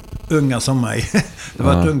lika unga som mig. Det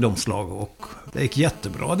var ett ungdomslag och det gick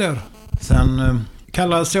jättebra där. Sen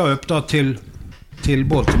kallades jag upp då till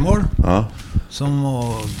Baltimore. Ja. Som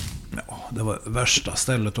var det var värsta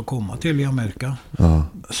stället att komma till i Amerika.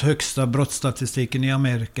 Högsta brottsstatistiken i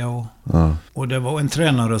Amerika. Och det var en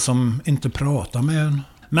tränare som inte pratade med en.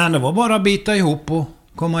 Men det var bara att bita ihop och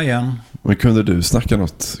komma igen. Men kunde du snacka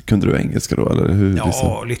något? Kunde du engelska då? Eller hur, ja,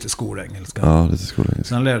 liksom? lite skolengelska. Ja, lite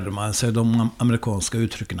skolengelska. Sen lärde man sig de amerikanska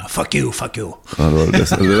uttrycken. Fuck you, fuck you. Ja, det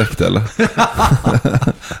var det räckte, eller?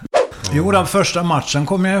 Jo, den första matchen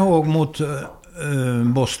kom jag ihåg mot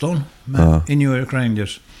Boston i New York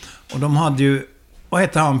Rangers. Och de hade ju, vad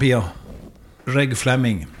hette han, Pia? Reg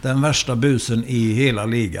Fleming. Den värsta busen i hela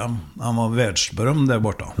ligan. Han var världsberömd där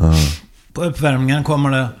borta. På uppvärmningen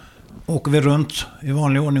åker vi runt i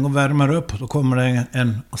vanlig ordning och värmer upp. Då kommer det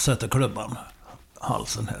en och sätter klubban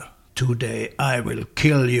halsen här. Today I will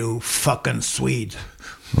kill you fucking Swede.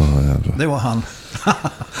 Det var han.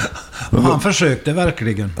 Han försökte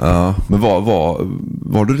verkligen. Ja, men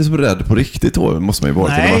var du liksom rädd på riktigt då? Måste man ju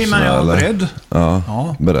vara. Nej, men jag var beredd.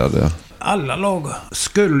 Ja, beredd, ja. Alla lag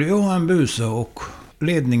skulle ju ha en buse och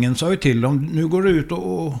ledningen sa ju till dem, nu går det ut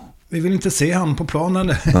och vi vill inte se han på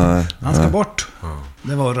planen. Han ska bort.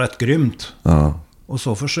 Det var rätt grymt. Och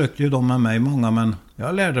så försökte ju de med mig många, men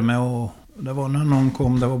jag lärde mig och det var när någon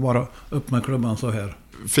kom, det var bara upp med klubban så här.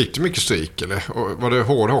 Fick du mycket stryk eller? Och var det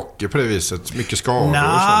hård hockey på det viset? Mycket skador och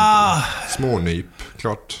sånt? Smånyp,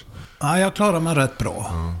 klart. Ja, jag klarade mig rätt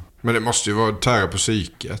bra. Men det måste ju vara tära på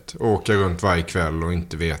psyket. Åka runt varje kväll och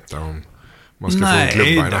inte veta om man ska få en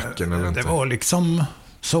klubba i nacken eller inte. Det var liksom,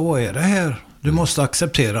 så är det här. Du måste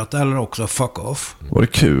acceptera det eller också fuck off. Var det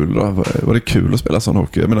kul då? Var det kul att spela sån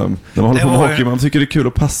hockey? Jag menar, när man håller på med hockey, man tycker det är kul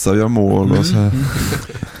att passa och göra mål och så här.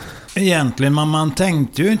 Egentligen, man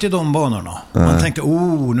tänkte ju inte i de banorna. Man tänkte,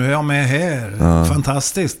 nu är jag med här.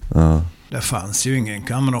 Fantastiskt. Det fanns ju ingen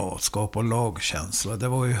kamratskap och lagkänsla. Det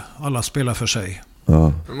var ju, alla spelade för sig.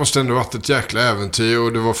 Det måste ändå varit ett jäkla äventyr.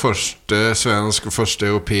 Och du var först svensk och först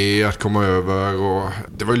europé att komma över. Och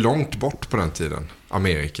det var ju långt bort på den tiden,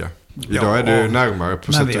 Amerika. Idag är du närmare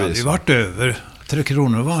på sätt och vis. Men vi hade ju varit över. 3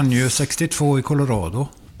 Kronor vann ju 62 i Colorado.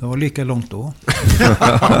 Det var lika långt då.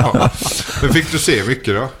 Men fick du se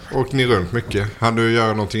mycket då? Åkte ni runt mycket? Hann du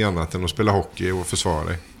göra någonting annat än att spela hockey och försvara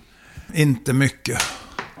dig? Inte mycket.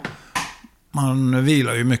 Man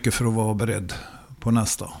vilar ju mycket för att vara beredd på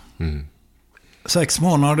nästa. 6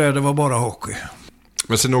 månader det var bara hockey.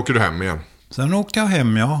 Men sen åker du hem igen? Sen åkte jag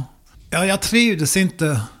hem, ja. Jag trivdes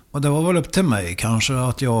inte. Och det var väl upp till mig kanske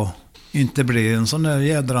att jag inte blev en sån där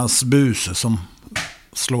jädrans buse som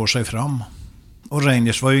slår sig fram. Och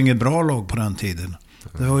Rangers var ju inget bra lag på den tiden.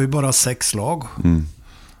 Det var ju bara 6 lag.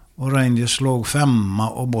 Och Rangers låg 5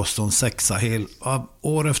 och Boston 6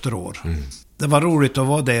 år efter år. Det var roligt att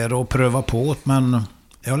vara där och pröva på, men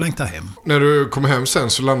jag längtade hem. När du kom hem sen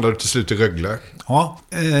så landade du till slut i Rögle. Ja,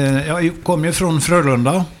 jag kom ju från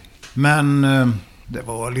Frölunda. Men det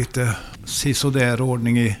var lite sisådär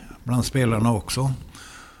ordning bland spelarna också.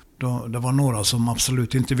 Det var några som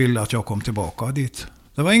absolut inte ville att jag kom tillbaka dit.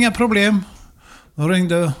 Det var inga problem. Då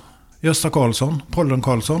ringde Gösta Karlsson, Pollen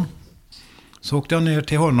Karlsson. Så åkte jag ner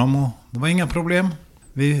till honom och det var inga problem.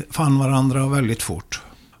 Vi fann varandra väldigt fort.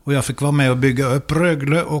 Och jag fick vara med och bygga upp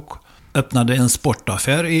Rögle och öppnade en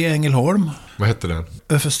sportaffär i Ängelholm. Vad hette den?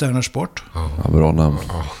 Öffe Sterner Sport. Ja, bra namn.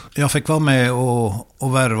 Jag fick vara med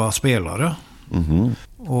och värva spelare.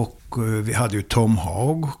 Och vi hade ju Tom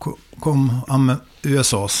Haag,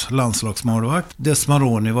 USAs landslagsmålvakt.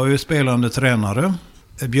 Desmaroni var ju spelande tränare.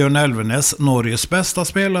 Björn Elvenes, Norges bästa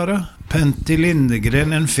spelare. Pentti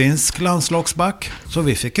Lindegren, en finsk landslagsback. Så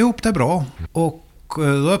vi fick ihop det bra. Och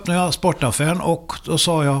då öppnade jag sportaffären och då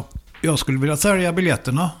sa jag skulle vilja sälja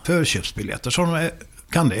biljetterna, förköpsbiljetter. Så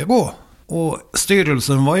kan det gå? Och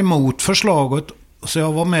styrelsen var emot förslaget. Så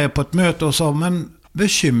jag var med på ett möte och sa, men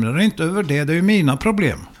bekymra dig inte över det är ju mina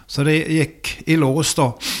problem. Så det gick i lås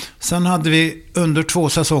då. Sen hade vi under 2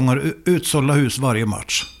 säsonger utsålda hus varje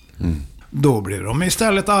match. Då blev de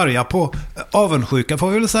istället arga på avundsjuka får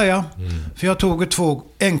vi väl säga. För jag tog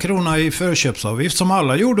 1 krona i förköpsavgift som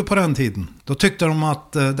alla gjorde på den tiden. Då tyckte de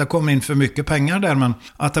att det kom in för mycket pengar där, men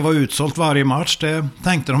att det var utsålt varje match, det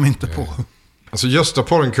tänkte de inte på. Alltså Gösta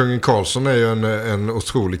Pollenkungen Karlsson är ju en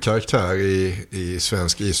otrolig karaktär i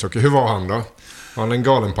svensk ishockey. Hur var han då? Var han en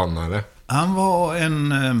galenpanna eller? Han var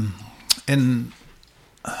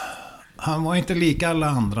han var inte lik alla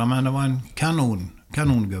andra, men det var en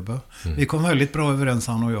kanongubbe. Vi kom väldigt bra överens,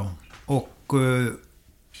 han och jag. Och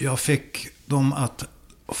jag fick dem att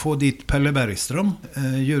få dit Pelle Bergström,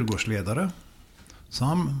 Djurgårdsledare. Så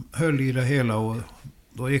han höll i det hela och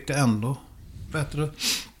då gick det ändå bättre.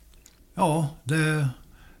 Ja,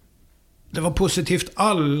 det var positivt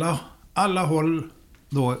alla håll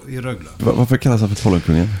då i Rögle. Varför kallas han för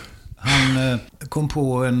Pollenkungen? Han kom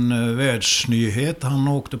på en världsnyhet. Han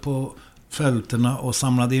åkte på fälterna och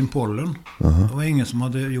samlade in pollen. Det var ingen som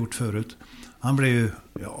hade gjort förut. Han blev ju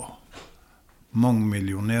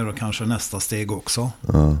mångmiljonär och kanske nästa steg också.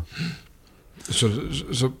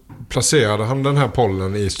 Så placerade han den här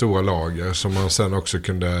pollen i stora lager som man sen också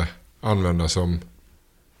kunde använda som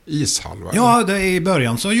ishall, va? Ja, det i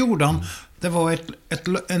början så gjorde han. Det var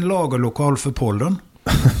en lagerlokal för pollen.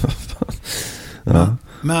 Ja.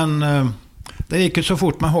 Men det gick ju så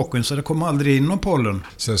fort med hockeyn så det kom aldrig in någon pollen.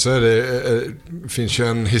 Sen så är det, finns ju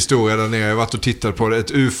en historia där nere. Jag har varit och tittat på det.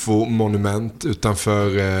 Ett UFO-monument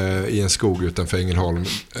utanför, i en skog utanför Ängelholm.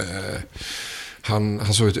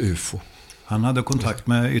 Han såg ett UFO. Han hade kontakt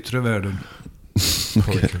med yttre världen.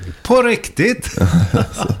 Okay. På riktigt?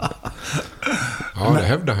 Ja, det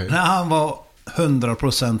hävdar han ju. Nej, han var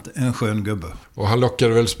 100% en skön gubbe. Och han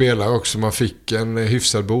lockade väl spelare också. Man fick en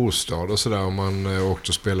hyfsad bostad och sådär om man åkte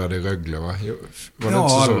och spelade i Rögle, va? Var det inte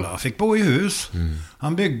så? Alla fick bo i hus.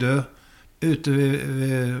 Han byggde ute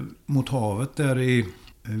mot havet där i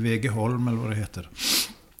Vegeholm eller vad det heter.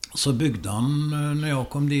 Så byggde han, när jag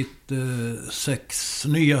kom dit, 6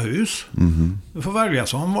 nya hus. Du får välja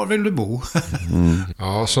så, var vill du bo?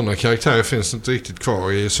 Ja, sådana karaktärer finns inte riktigt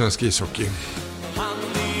kvar i svensk ishockey.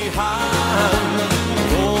 Hand i hand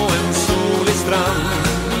på en solig strand.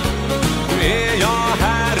 Nu är jag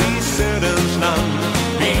här i söderns land,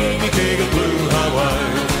 i mitt eget Blue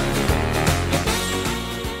Hawaii.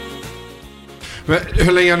 Men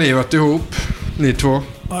hur länge har ni varit ihop, ni två?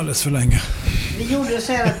 Alldeles för länge. Vi gjorde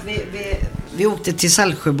så här att vi åkte till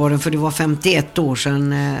Saltsjöbaden för det var 51 år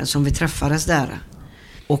sedan som vi träffades där.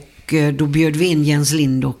 Och då bjöd vi in Jens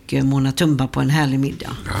Lind och Mona Tumba på en härlig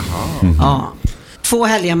middag. Ja. 2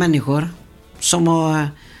 härliga människor som har,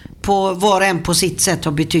 på var och en på sitt sätt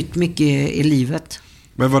har betytt mycket i livet.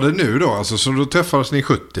 Men var det nu då? Alltså, så då träffades ni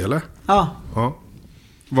 70 eller? Ja.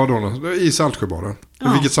 Var då? I Saltsjöbaden? I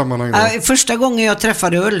vilket sammanhang då? Första gången jag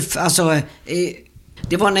träffade Ulf, alltså...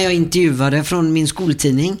 det var när jag intervjuade från min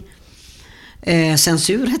skoltidning.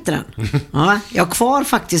 Censur hette den. Ja, jag har kvar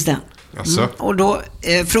faktiskt den. Och då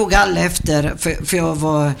frågade alla efter, för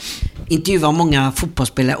jag intervjuade många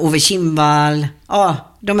fotbollsspelare. Ove Kindvall,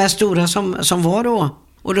 de här stora som var då.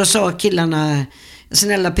 Och då sa killarna,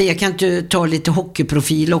 snälla Pia, kan du ta lite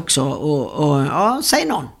hockeyprofil också? Och säg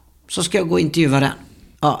någon, så ska jag gå och intervjua den.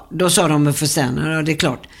 Ja, då sa de för sen, det är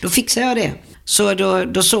klart. Då fixar jag det. Så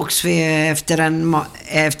då sågs vi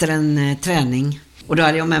efter en träning. Och då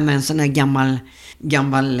hade jag med mig en sån här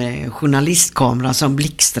gammal journalistkamera som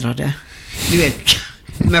blixtrade. Du vet,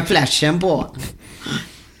 med flashen på.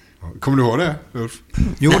 Kommer du ihåg det, Ulf?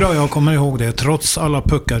 Jo då, jag kommer ihåg det, trots alla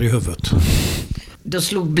puckar i huvudet. Då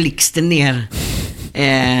slog blixten ner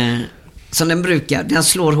som den brukar. Den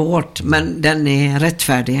slår hårt, men den är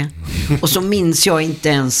rättfärdig. Och så minns jag inte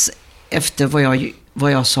ens efter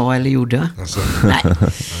vad jag sa eller gjorde. Alltså.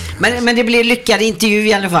 Nej. Men det blev lyckad intervju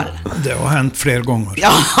i alla fall. Det har hänt fler gånger.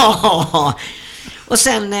 Ja. Och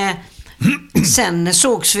sen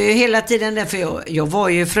sågs vi ju hela tiden där, för jag var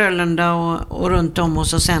ju i Frölunda och runt om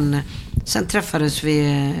oss, och sen träffades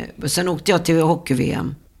vi. Sen åkte jag till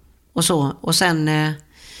hockey-VM och så, och sen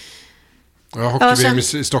hockey-VM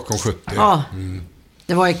i Stockholm 70. Ja.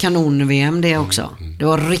 Det var i kanon-VM det också. Det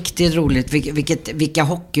var riktigt roligt. Vilka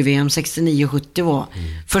hockey-VM 69-70 var.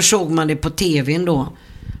 Först såg man det på tvn då.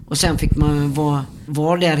 Och sen fick man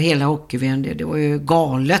vara där hela hockey-VM. Det var ju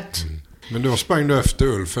galet. Men då sprang du efter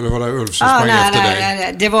Ulf, eller var det Ulf som sprang efter dig?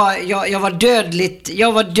 Nej. Det var, jag var dödligt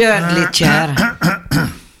kär.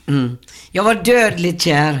 Jag var dödligt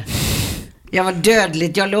kär.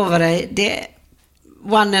 Jag lovar dig. Det är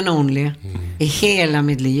one and only i hela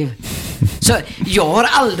mitt liv. Så jag har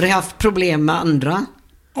aldrig haft problem med andra.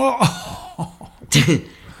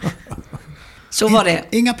 Så var det.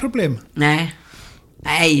 Inga problem. Nej,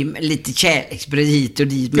 lite kärleksbröd hit och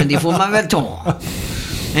dit, men det får man väl ta.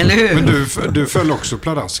 Eller hur? Men du föll också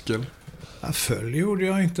pladaskel. Jag föll gjorde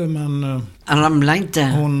jag inte, men han ramlade inte.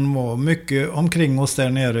 Hon var mycket omkring oss där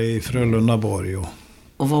nere i Frölundaborg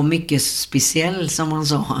och var mycket speciell, som man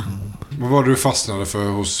sa. Vad var det du fastnade för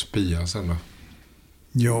hos Pia sen då?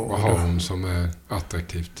 Ja, vad har hon som är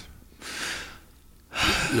attraktivt?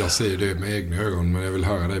 Jag säger det med egna ögon, men jag vill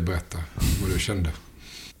höra dig berätta vad du kände.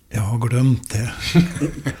 Jag har glömt det.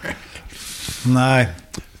 Nej.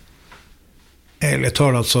 Ärligt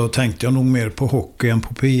talat så tänkte jag nog mer på hockey än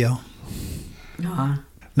på Pia. Ja.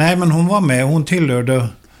 Nej, men hon var med. Hon tillhörde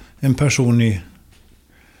en person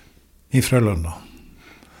i Frölunda.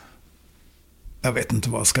 Jag vet inte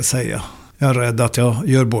vad jag ska säga. Jag är rädd att jag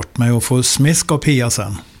gör bort mig och får smisk av Pia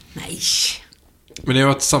sen. Nej. Men ni har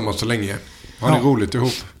varit tillsammans så länge. Har ni roligt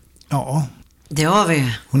ihop? Ja. Det har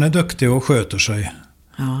vi. Hon är duktig och sköter sig.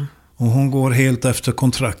 Ja. Och hon går helt efter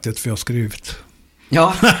kontraktet vi har skrivit.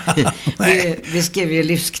 Ja, vi skrev ju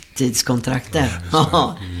livstidskontrakt där.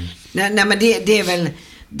 Nej, men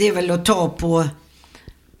det är väl att ta på...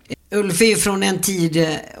 Ulf är ju från en tid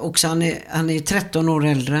också, han är 13 år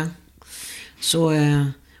äldre. Så,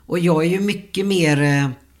 och jag är ju mycket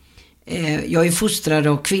mer... Jag är fostrad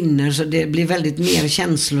av kvinnor, så det blir väldigt mer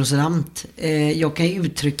känslosamt. Jag kan ju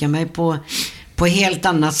uttrycka mig på helt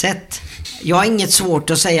annat sätt. Jag har inget svårt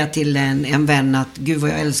att säga till en vän att gud vad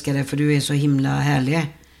jag älskar dig för du är så himla härlig.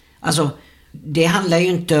 Alltså, det handlar ju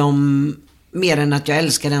inte om mer än att jag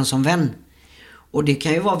älskar den som vän. Och det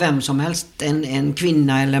kan ju vara vem som helst. En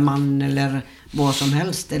kvinna eller man eller vad som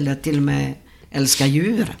helst. Eller till och med älska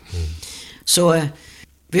djur. Så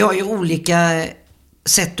vi har ju olika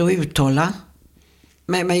sätt att uttala.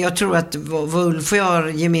 Men jag tror att vad Ulf och jag har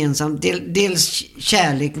gemensamt. Dels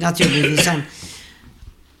kärlek naturligtvis.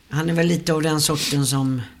 Han är väl lite av den sorten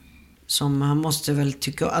som han måste väl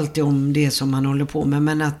tycka alltid om det som han håller på med.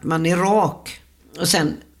 Men att man är rak. Och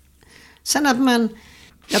sen att man...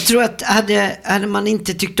 Jag tror att hade man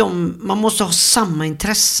inte tyckt om... Man måste ha samma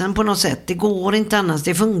intressen på något sätt. Det går inte annars.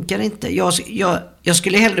 Det funkar inte. Jag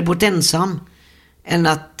skulle hellre bott ensam än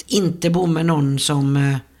att inte bo med någon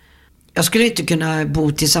som... Jag skulle inte kunna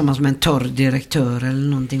bo tillsammans med en torr direktör eller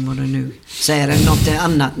någonting vad du nu säger eller något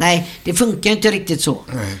annat. Nej, det funkar inte riktigt så.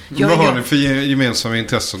 Nej. Vad har ni för gemensamma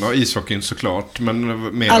intressen då? Ishockeyn såklart,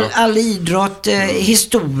 men mer all idrott,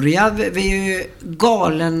 historia. Vi är ju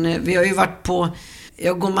galen. Vi har ju varit på...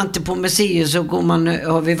 Går man inte på museer så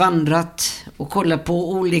har vi vandrat och kollat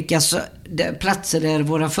på olika platser där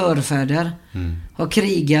våra förfäder har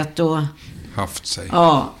krigat och haft sig.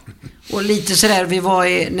 Ja. Och lite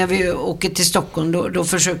sådär, när vi åker till Stockholm då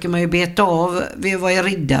försöker man ju beta av. Vi var i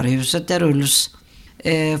Riddarhuset där Ulfs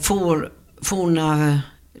forna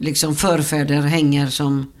liksom förfäder hänger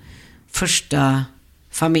som första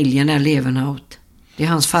familjen är Levenhaut. Det är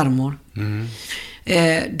hans farmor.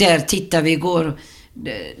 Där tittar vi igår.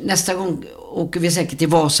 Nästa gång åker vi säkert till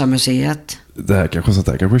Vasamuseet. Det här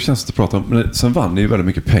kanske känns att prata om. Men sen vann ni ju väldigt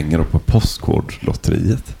mycket pengar på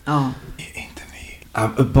Postkodlotteriet. Ja.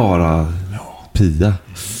 Bara Pia.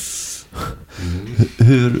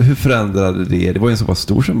 Hur förändrade det? Det var ju en så pass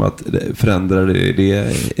stor som att förändrade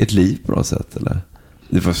det ett liv på något sätt, eller?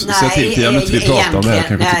 Det får säga till Pia om inte vi pratar om det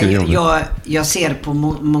här. Nej, jag ser på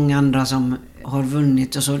många andra som har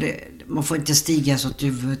vunnit och så. Man får inte stiga så att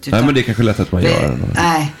huvudet. Nej, men det är kanske lätt att man gör.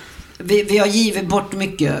 Nej, vi har givit bort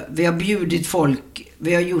mycket. Vi har bjudit folk.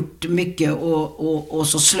 Vi har gjort mycket och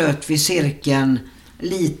så slöt vi cirkeln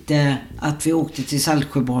lite att vi åkte till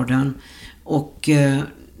Saltsjöbaden. Och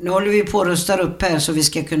nu håller vi på att rusta upp här så vi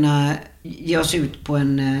ska kunna ge oss ut på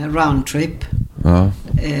en roundtrip. Ja.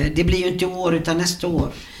 Det blir ju inte i år utan nästa år.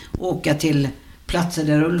 Åka till platser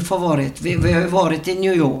där Ulf har varit. Vi har ju varit i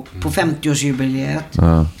New York på 50-årsjubileet.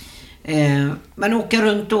 Ja. Men åka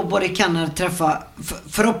runt då både i Kanada träffa,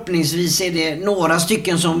 förhoppningsvis är det några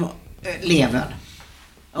stycken som lever.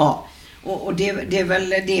 Ja. Och det är väl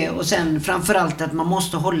det. Och sen framförallt att man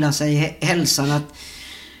måste hålla sig i hälsan. Att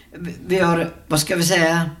vi har, vad ska vi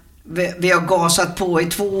säga, vi har gasat på i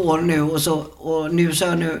 2 år nu. Och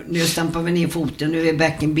nu stampar vi ner foten. Nu är vi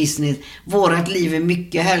back in business. Vårat liv är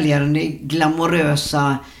mycket härligare än det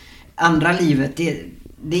glamorösa andra livet.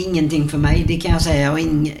 Det är ingenting för mig, det kan jag säga. Och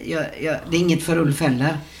det är inget för Ulf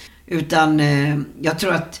heller. Utan jag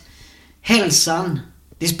tror att hälsan...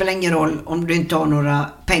 Det spelar ingen roll om du inte har några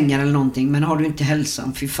pengar eller någonting. Men har du inte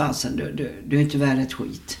hälsan, fy fasen, du är inte värd ett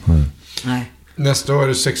skit. Nej. Nästa år är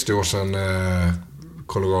det 60 år sedan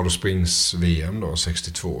Colorado Springs VM då,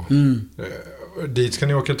 62. Dit ska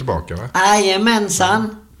ni åka tillbaka, va?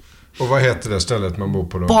 Jajamensan. Och vad heter det stället man bor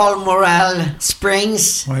på då? Balmoral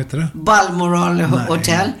Springs. Vad heter det? Balmoral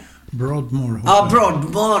Hotel. Broadmoor Hotel. Ja,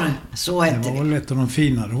 Broadmoor. Så heter det. Det var väl ett av de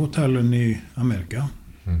finare hotellen i Amerika.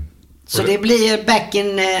 Så det blir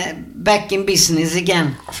back in business igen.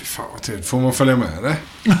 Fy fan vad trevligt. Får man följa med det?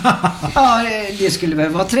 Ja, det skulle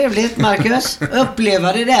väl vara trevligt, Marcus.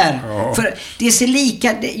 Uppleva det där. Ja. För det ser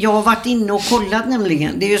lika... Jag har varit inne och kollat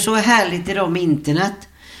nämligen. Det är ju så härligt idag med internet.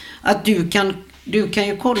 Att du kan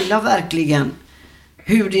ju kolla verkligen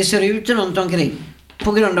hur det ser ut runt omkring.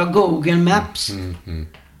 På grund av Google Maps.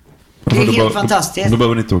 Det är helt fantastiskt. Då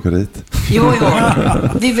behöver ni inte åka dit. Jo.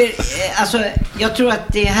 Jag tror att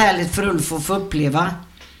det är härligt för Ulf att få uppleva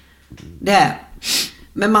det här.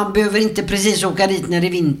 Men man behöver inte precis åka dit när det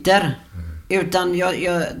är vinter. Utan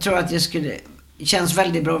jag tror att det känns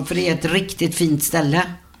väldigt bra. För det är ett riktigt fint ställe.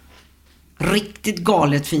 Riktigt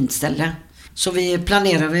galet fint ställe. Så vi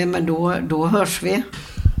planerar det, men då hörs vi.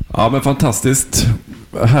 Ja, men fantastiskt.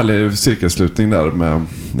 Härlig cirkelslutning där med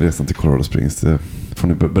resan till Colorado Springs. Det får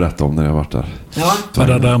ni berätta om när jag har varit där. Ja.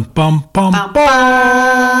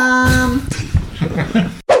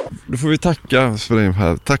 Då får vi tacka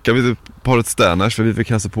Tackar vi paret Sterners för vi fick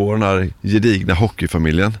hälsa på den här gedigna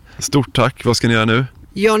hockeyfamiljen. Stort tack. Vad ska ni göra nu?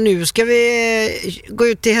 Ja, nu ska vi gå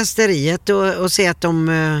ut till hästeriet och se att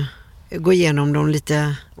de går igenom dem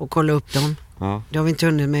lite och kolla upp dem. Ja. Det har vi inte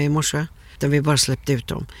hunnit med i morse. Utan vi bara släppte ut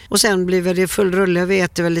dem. Och sen blir det full rulle. Vi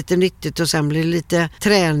äter väl lite nyttigt och sen blir det lite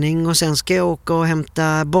träning. Och sen ska jag åka och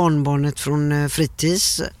hämta barnbarnet från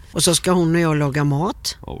fritids. Och så ska hon och jag laga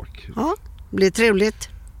mat. Ja, det blir trevligt.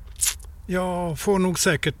 Jag får nog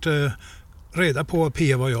säkert reda på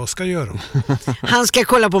Pia vad jag ska göra. Han ska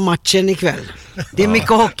kolla på matchen ikväll. Det är mycket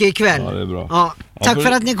hockey ikväll. Ja, det är bra. Ja, tack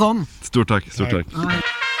för att ni kom. Stort tack. Ja.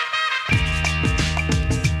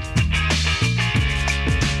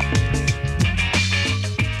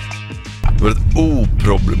 Det var väldigt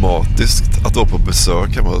oproblematiskt att vara på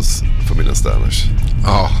besök hemma hos familjen Sterners.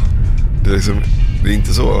 Ja. Det är liksom, det är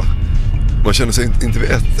inte så. Man känner sig inte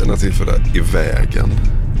vid ett enda tillfälle i vägen.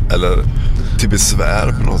 Eller till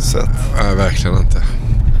besvär på något sätt. Nej, verkligen inte.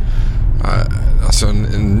 Alltså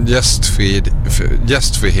en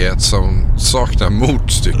gästfrihet som saknar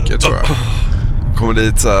motstycke, tror jag. Kommer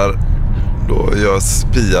dit så här, då görs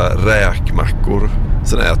Pia räkmackor.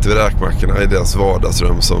 Sen äter vi räkmackorna i deras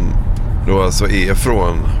vardagsrum som då alltså är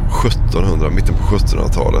från 1700, mitten på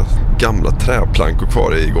 1700-talet. Gamla träplankor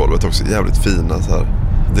kvar i golvet också, jävligt fina så här.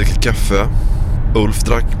 Dricker kaffe. Ulf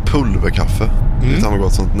drack pulverkaffe. Det har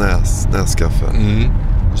gått sånt näskaffe.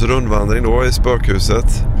 Så rundvandring då i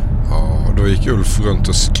spökhuset. Ja, då gick Ulf runt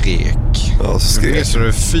och skrek. Ja, så skrek. Så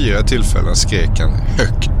vid 4 tillfällen skrek han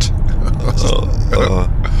högt. Ja.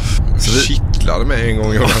 Så det kittlade mig en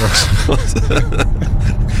gång i åren också.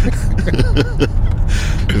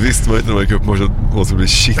 Det visste man inte när man gick upp morse att man skulle bli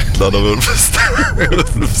kittlad av Ulf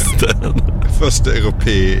Sten. Första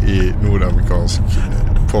europé i nordamerikansk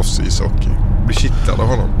proffsishockey. Blir kittlad av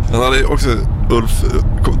honom. Han hade också, Ulf,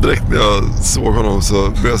 direkt när jag såg honom så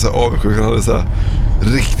blev jag så här avundsjuk. Han hade så här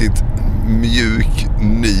riktigt mjuk,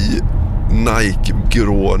 ny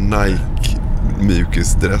grå Nike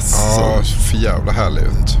mjukisdress. Ja, för jävla härlig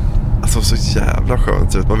ut. Alltså så jävla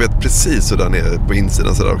skönt. Man vet precis hur den är på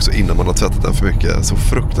insidan så där också innan man har tvättat den för mycket. Så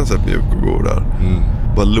fruktansvärt mjuk och god där.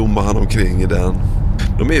 Bara lommar han omkring i den.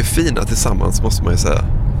 De är ju fina tillsammans, måste man ju säga.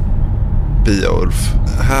 Pia och Ulf.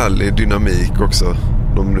 Härlig dynamik också.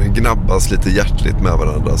 De gnabbas lite hjärtligt med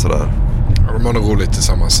varandra sådär. Ja, de har nog roligt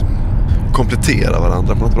tillsammans. Kompletterar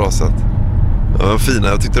varandra på något bra sätt. Ja, fina.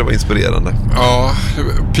 Jag tyckte det var inspirerande. Ja,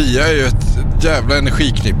 Pia är ju ett jävla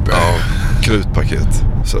energiknippe. Ja, krutpaket.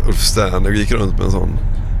 Så Ulf Sterner gick runt med en sån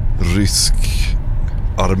rysk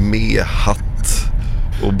arméhatt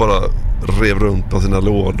och bara rev runt på sina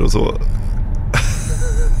lådor och så.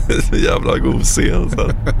 Så jävla god scen så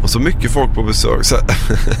här. Och så mycket folk på besök så här,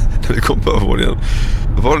 när vi kom på övervåningen.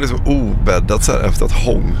 Det var liksom obäddat så här, efter att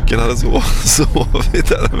Honken hade sovit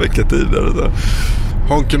där en vecka tidigare så här.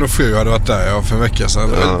 Honken och fru hade varit där för en vecka sedan.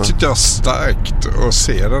 Ja. Det tyckte jag starkt att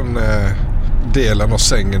se den delen av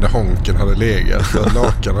sängen där Honken hade legat.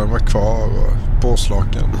 Lakanen var kvar och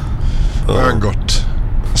påslakan. Ja. Och gått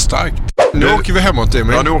starkt. Nu åker vi hemåt,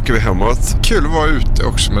 Emil. Ja, nu åker vi hemåt. Kul att vara ute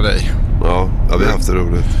också med dig. Ja, vi har haft det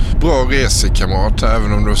roligt. Bra resekamrat,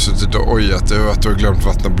 även om du har suttit och ojat över att du har glömt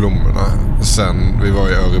vattna blommorna sen vi var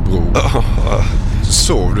i Örebro. Ja.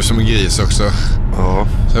 Sov du som en gris också. Ja.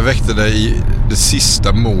 Så jag väckte dig i det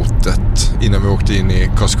sista motet innan vi åkte in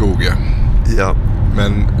i Karlskoga. Ja.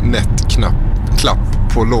 Men nätt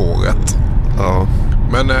klapp på låret. Ja.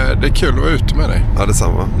 Men det är kul att vara ute med dig. Ja,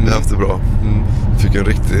 detsamma. Vi har haft det bra. Fick en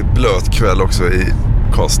riktigt blöt kväll också i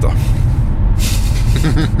Karlstad.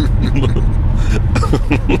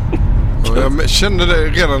 Jag kände det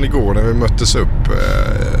redan igår när vi möttes upp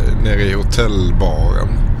nere i hotellbaren.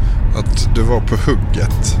 Att du var på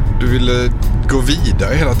hugget. Du ville gå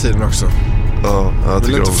vidare hela tiden också. Ja, jag du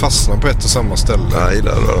ville inte fastna på ett och samma ställe. Nej, det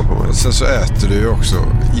rör på mig. Och sen så äter du ju också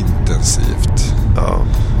intensivt. Ja.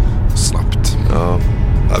 Snabbt. Ja,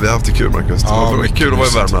 vi har haft det kul, Marcus. Ja, det var kul att vara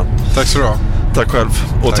i Värmland. Tack så du ha. Tack själv.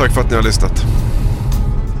 Och tack för att ni har lyssnat.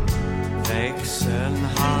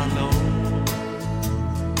 Växelhallå,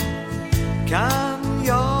 kan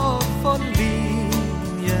jag få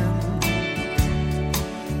linjen?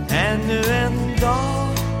 Ännu en dag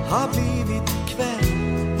har blivit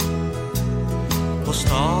kväll på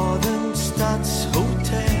stadens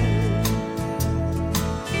stadshotell.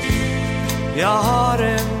 Jag har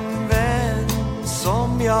en vän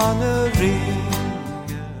som jag nu ringer.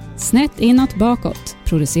 Snett inåt bakåt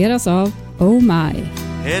produceras av Oh My.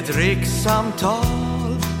 ett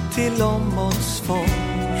rikssamtal till Åmotsfors.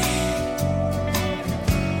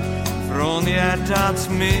 Från hjärtats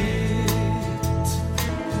mitt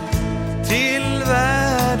till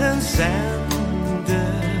världens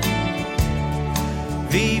ände.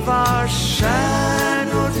 Vi var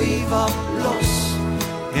stjärnor, vi var blås,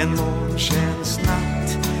 en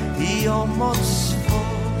månskensnatt i Åmotsfors.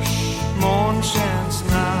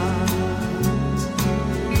 Månskensnatt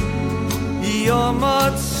i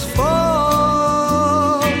Åmotsfors.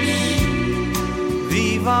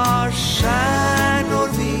 Vi var stjärnor,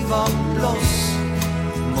 vi var blås,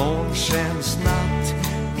 månskensnatt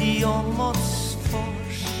i Åmotsfors.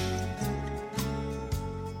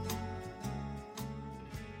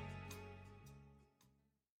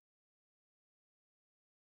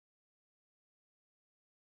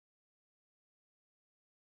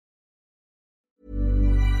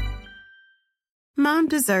 Mom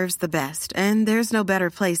deserves the best, and there's no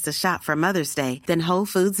better place to shop for Mother's Day than Whole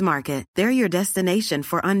Foods Market. They're your destination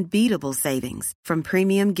for unbeatable savings, from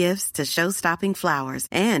premium gifts to show-stopping flowers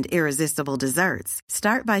and irresistible desserts.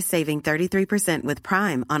 Start by saving 33% with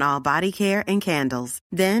Prime on all body care and candles.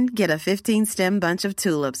 Then get a 15-stem bunch of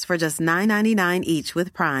tulips for just $9.99 each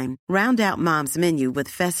with Prime. Round out Mom's menu with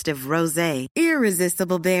festive rosé,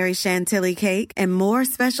 irresistible berry chantilly cake, and more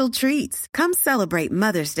special treats. Come celebrate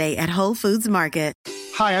Mother's Day at Whole Foods Market.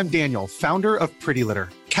 Hi, I'm Daniel, founder of Pretty Litter.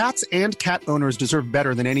 Cats and cat owners deserve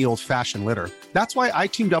better than any old-fashioned litter. That's why I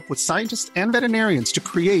teamed up with scientists and veterinarians to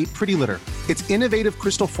create Pretty Litter. Its innovative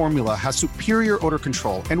crystal formula has superior odor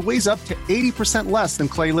control and weighs up to 80% less than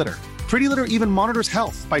clay litter. Pretty Litter even monitors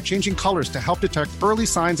health by changing colors to help detect early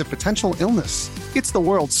signs of potential illness. It's the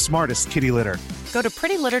world's smartest kitty litter. Go to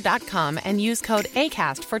prettylitter.com and use code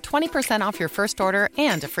ACAST for 20% off your first order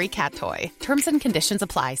and a free cat toy. Terms and conditions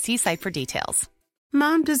apply. See site for details.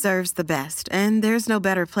 Mom deserves the best, and there's no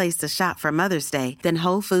better place to shop for Mother's Day than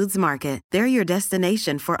Whole Foods Market. They're your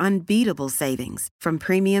destination for unbeatable savings, from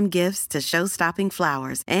premium gifts to show-stopping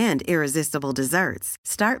flowers and irresistible desserts.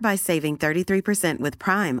 Start by saving 33% with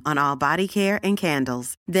Prime on all body care and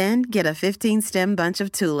candles. Then get a 15-stem bunch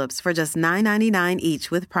of tulips for just $9.99 each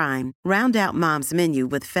with Prime. Round out Mom's menu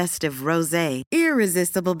with festive rosé,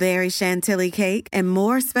 irresistible berry chantilly cake, and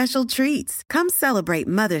more special treats. Come celebrate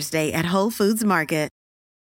Mother's Day at Whole Foods Market.